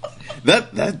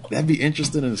 That'd be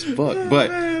interesting as fuck, but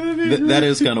that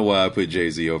is kind of why I put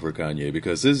Jay-Z over Kanye,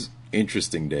 because his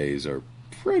interesting days are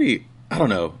pretty. I don't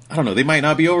know. They might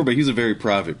not be over, but he's a very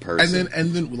private person.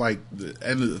 And then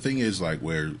the thing is like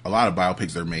where a lot of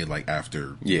biopics are made like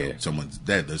after someone's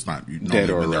dead. That's not dead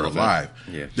or when they're alive.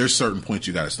 Yeah. There's certain points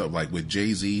you got to stop. Like with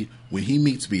Jay-Z, when he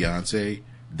meets Beyonce,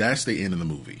 that's the end of the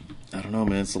movie. I don't know,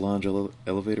 man. Solange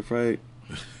elevator fight,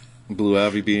 Blue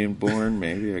Ivy being born.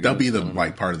 Maybe that'll be the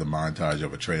part of the montage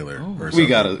of a trailer. Or we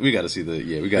gotta see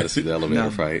the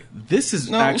elevator fight. This is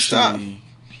actually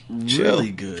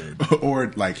really good.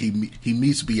 Or like he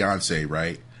meets Beyonce,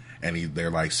 right? And they're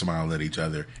like smiling at each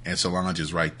other, and Solange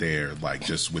is right there, like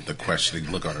just with the questioning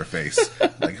look on her face,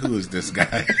 like who is this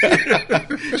guy?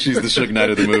 She's the Suge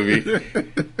Knight of the movie.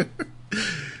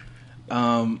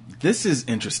 This is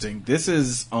interesting. This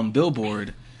is on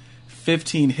Billboard,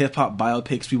 15 hip hop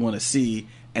biopics we want to see,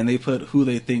 and they put who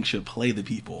they think should play the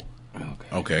people.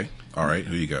 Okay, all right,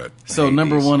 who you got? So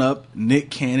number 1 up,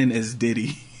 Nick Cannon as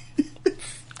Diddy.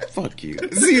 Fuck you.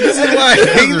 See, this is why I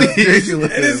hate these. And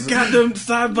it's got them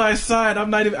side by side.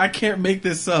 I can't make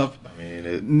this up. I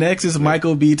mean, next is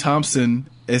Michael B. Thompson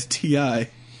as T.I.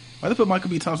 Why they put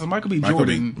Michael B. Thompson? Michael B.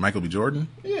 Jordan. Michael B. Jordan?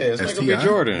 Yeah, it's Michael B.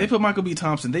 Jordan. They put Michael B.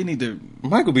 Thompson. They need to.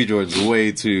 Michael B. Jordan's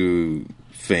way too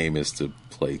famous to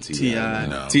play T.I.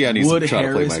 No. T.I. needs Wood to try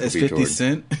Harris to play Michael as B. 50 Jordan.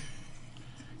 Cent.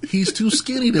 He's too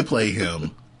skinny to play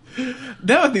him.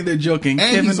 Now I think they're joking.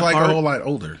 And Kevin he's like Hart, a whole lot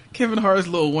older. Kevin Hart's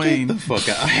Lil Wayne. Get the fuck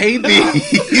out. I hate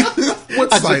these.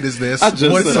 What site is this? What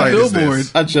site is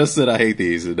this? I just said I hate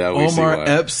these, and now we see Omar why.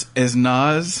 Epps as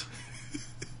Nas.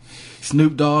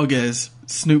 Snoop Dogg as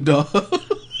Snoop Dogg.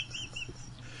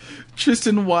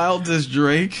 Tristan Wilds as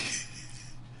Drake.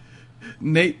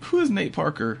 Who is Nate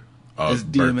Parker as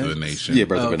Birth DMX? of the Nation. Yeah,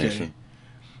 Birth of a Nation.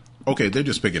 Okay, they're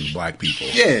just picking black people.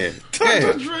 Yeah.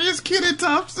 Dr. Dre is Kenny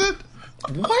Thompson.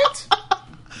 What?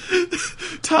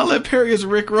 Tyler Perry is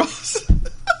Rick Ross.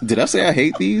 Did I say I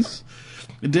hate these?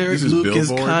 Derek This is Luke is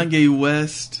Billboard? Kanye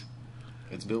West.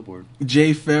 It's Billboard.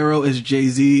 Jay Farrow is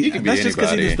Jay-Z. He can be That's just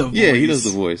because he does the voice. Yeah, he does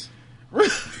the voice. What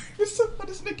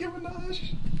is Nicki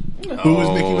Minaj? Who is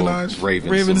Nicki Minaj?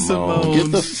 Raven Simone. Simone.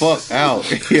 Get the fuck out.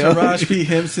 Taraji P.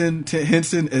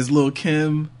 Henson as Lil'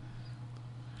 Kim.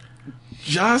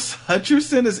 Josh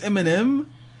Hutcherson as Eminem.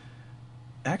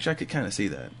 Actually, I could kind of see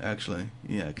that. Actually,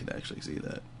 yeah, I could actually see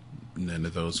that. None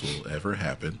of those will ever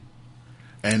happen.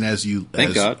 And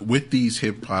Thank God. with these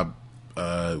hip hop,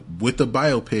 with the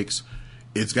biopics,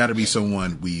 it's got to be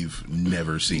someone we've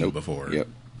never seen before. Yep.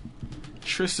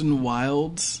 Tristan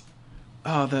Wilds.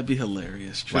 Oh, that'd be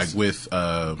hilarious. Like with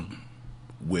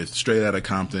Straight Outta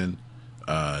Compton,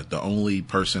 the only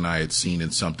person I had seen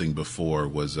in something before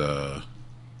was Paul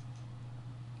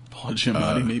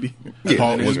Giamatti, maybe.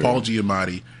 Paul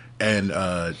Giamatti and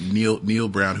Neil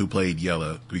Brown, who played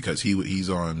Yella, because he's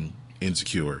on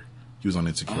Insecure. He was on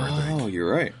Insecure, I think. Oh,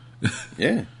 you're right.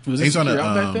 Yeah. Was Insecure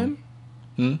out back then?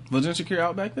 Was Insecure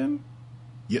out back then?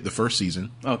 Yeah, the first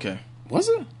season. Okay. Was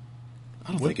it?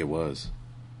 I don't think it was.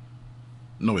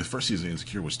 No, the first season of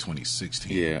Insecure was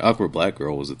 2016. Yeah, Awkward Black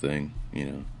Girl was a thing, you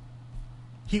know.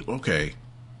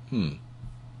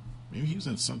 Maybe he was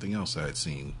in something else I had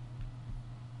seen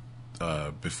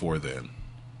before then.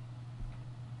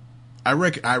 I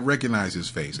recognize his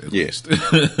face at least.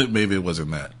 Maybe it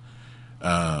wasn't that.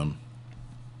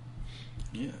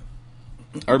 Yeah.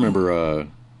 I remember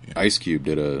Ice Cube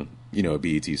did a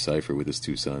BET Cypher with his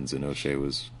two sons, and O'Shea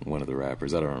was one of the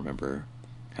rappers. I don't remember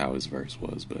how his verse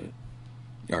was, but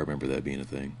I remember that being a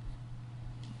thing.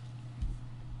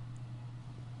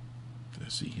 Did I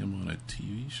see him on a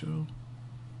TV show?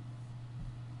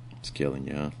 It's killing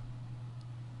you, huh?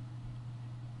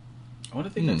 I wonder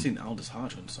if they had seen Aldous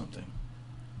Hodge on something.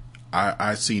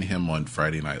 I seen him on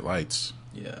Friday Night Lights.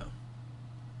 Yeah.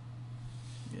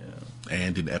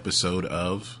 And an episode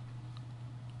of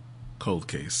Cold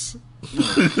Case.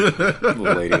 The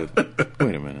lady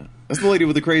wait a minute. That's the lady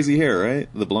with the crazy hair, right?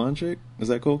 The blonde chick? Is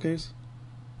that Cold Case?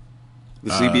 The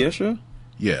CBS show?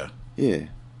 Yeah. Yeah.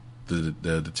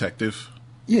 The detective?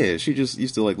 Yeah, she just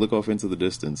used to look off into the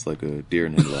distance like a deer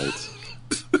in headlights.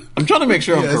 I'm trying to make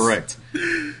sure I'm correct.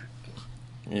 You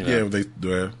know.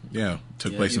 Yeah,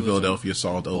 took place in Philadelphia,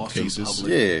 solved old cases.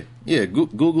 Public. Yeah.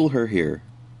 Google her here.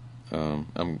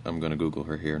 I'm gonna Google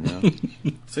her here now.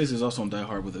 Says he's also on Die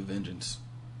Hard with a Vengeance.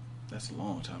 That's a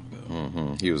long time ago.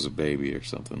 Mm-hmm. He was a baby or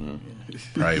something, huh? Yeah.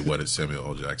 Probably what is Samuel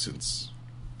L. Jackson's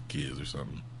kids or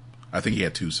something. I think he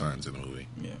had two sons in the movie.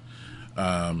 Yeah.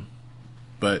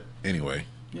 But anyway.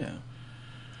 Yeah.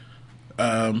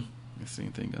 Is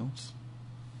anything else?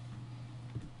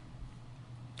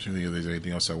 I don't think if there's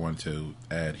anything else I want to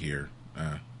add here.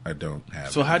 I don't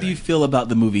have. So, how do you feel about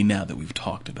the movie now that we've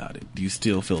talked about it? Do you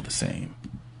still feel the same?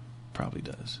 Probably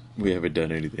does. We haven't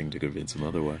done anything to convince him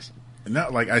otherwise.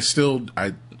 Not like I still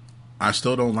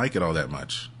don't like it all that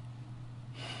much.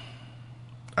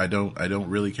 I don't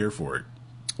really care for it.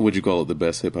 Would you call it the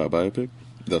best hip hop biopic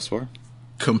thus far?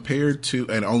 Compared to,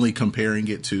 and only comparing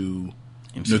it to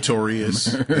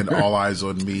Notorious and All Eyes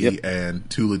on Me and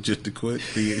Too Legit to Quit,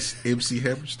 the MC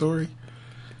Hammer story.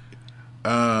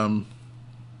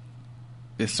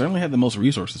 It certainly had the most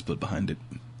resources put behind it.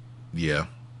 Yeah,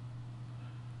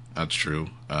 that's true.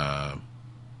 I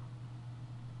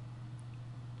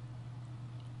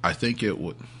think it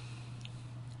would.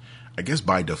 I guess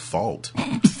by default,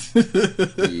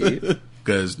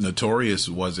 because Notorious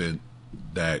wasn't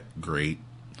that great.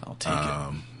 I'll take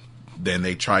it. Then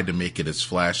they tried to make it as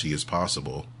flashy as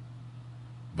possible,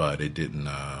 but it didn't.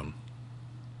 I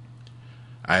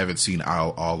haven't seen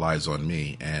All Eyes on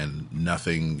Me, and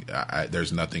nothing.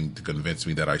 There's nothing to convince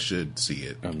me that I should see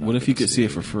it. What if you could see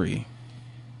it for free?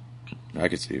 I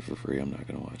could see it for free. I'm not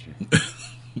going to watch it.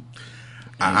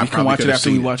 I can watch it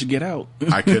after we watch Get Out.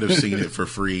 I could have seen it for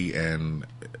free and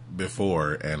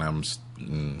before, and I'm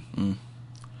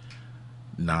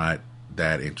not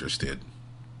that interested.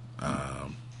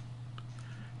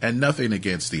 And nothing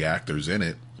against the actors in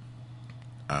it.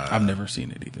 I've never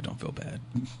seen it either. Don't feel bad.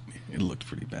 It looked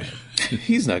pretty bad.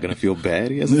 He's not going to feel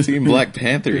bad. He hasn't seen Black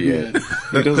Panther yet.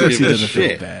 He doesn't give a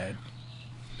shit. Feel bad.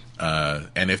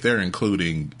 And if they're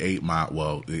including 8 Mile,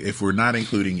 well, if we're not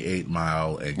including 8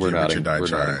 Mile and Get Rich or Die Trying, we're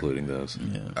not including those.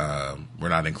 Yeah. We're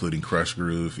not including Crush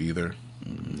Groove either.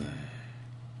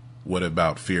 What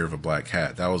about Fear of a Black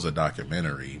Hat? That was a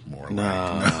documentary, more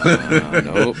like.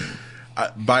 Nope.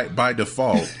 By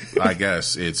default, I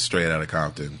guess it's Straight Outta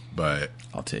Compton, but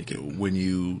I'll take it.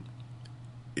 When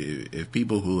if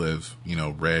people who have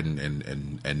read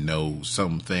and know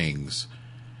some things,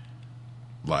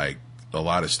 like a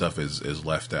lot of stuff is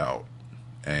left out,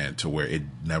 and to where it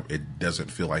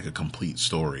doesn't feel like a complete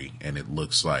story, and it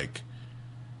looks like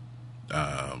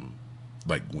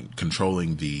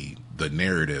controlling the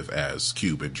narrative as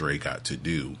Cube and Dre got to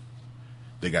do.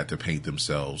 They got to paint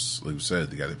themselves, like we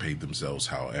said, they got to paint themselves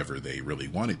however they really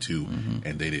wanted to,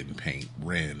 and they didn't paint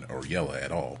Ren or Yella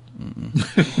at all.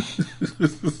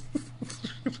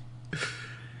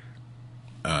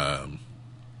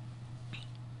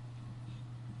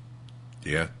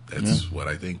 Yeah, that's but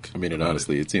I think. I mean, and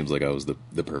honestly, it seems like I was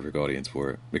the perfect audience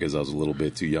for it because I was a little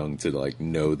bit too young to like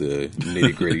know the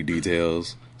nitty gritty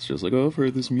details. It's just like, oh, I've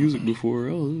heard this music before.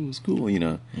 Oh, it was cool, you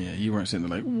know. Yeah, you weren't sitting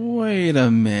there like, wait a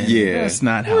minute. Yeah, that's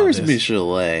not how. Where's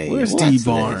Michelet? Where's D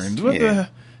Barnes? What the?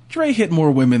 Dre hit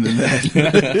more women than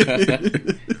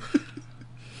that.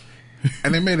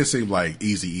 And they made it seem like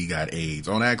Eazy-E got AIDS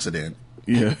on accident.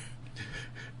 Yeah.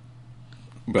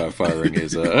 By firing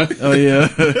his Oh yeah.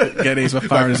 Got AIDS by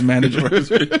firing his manager.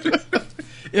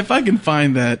 If I can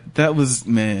find that, that was,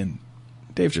 man,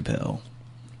 Dave Chappelle.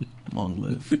 Long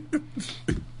live.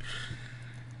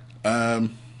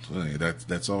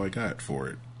 That's all I got for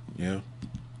it. Yeah.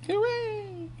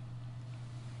 Hooray!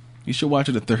 You should watch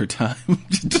it a third time.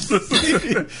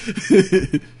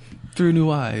 Through new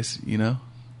eyes, you know?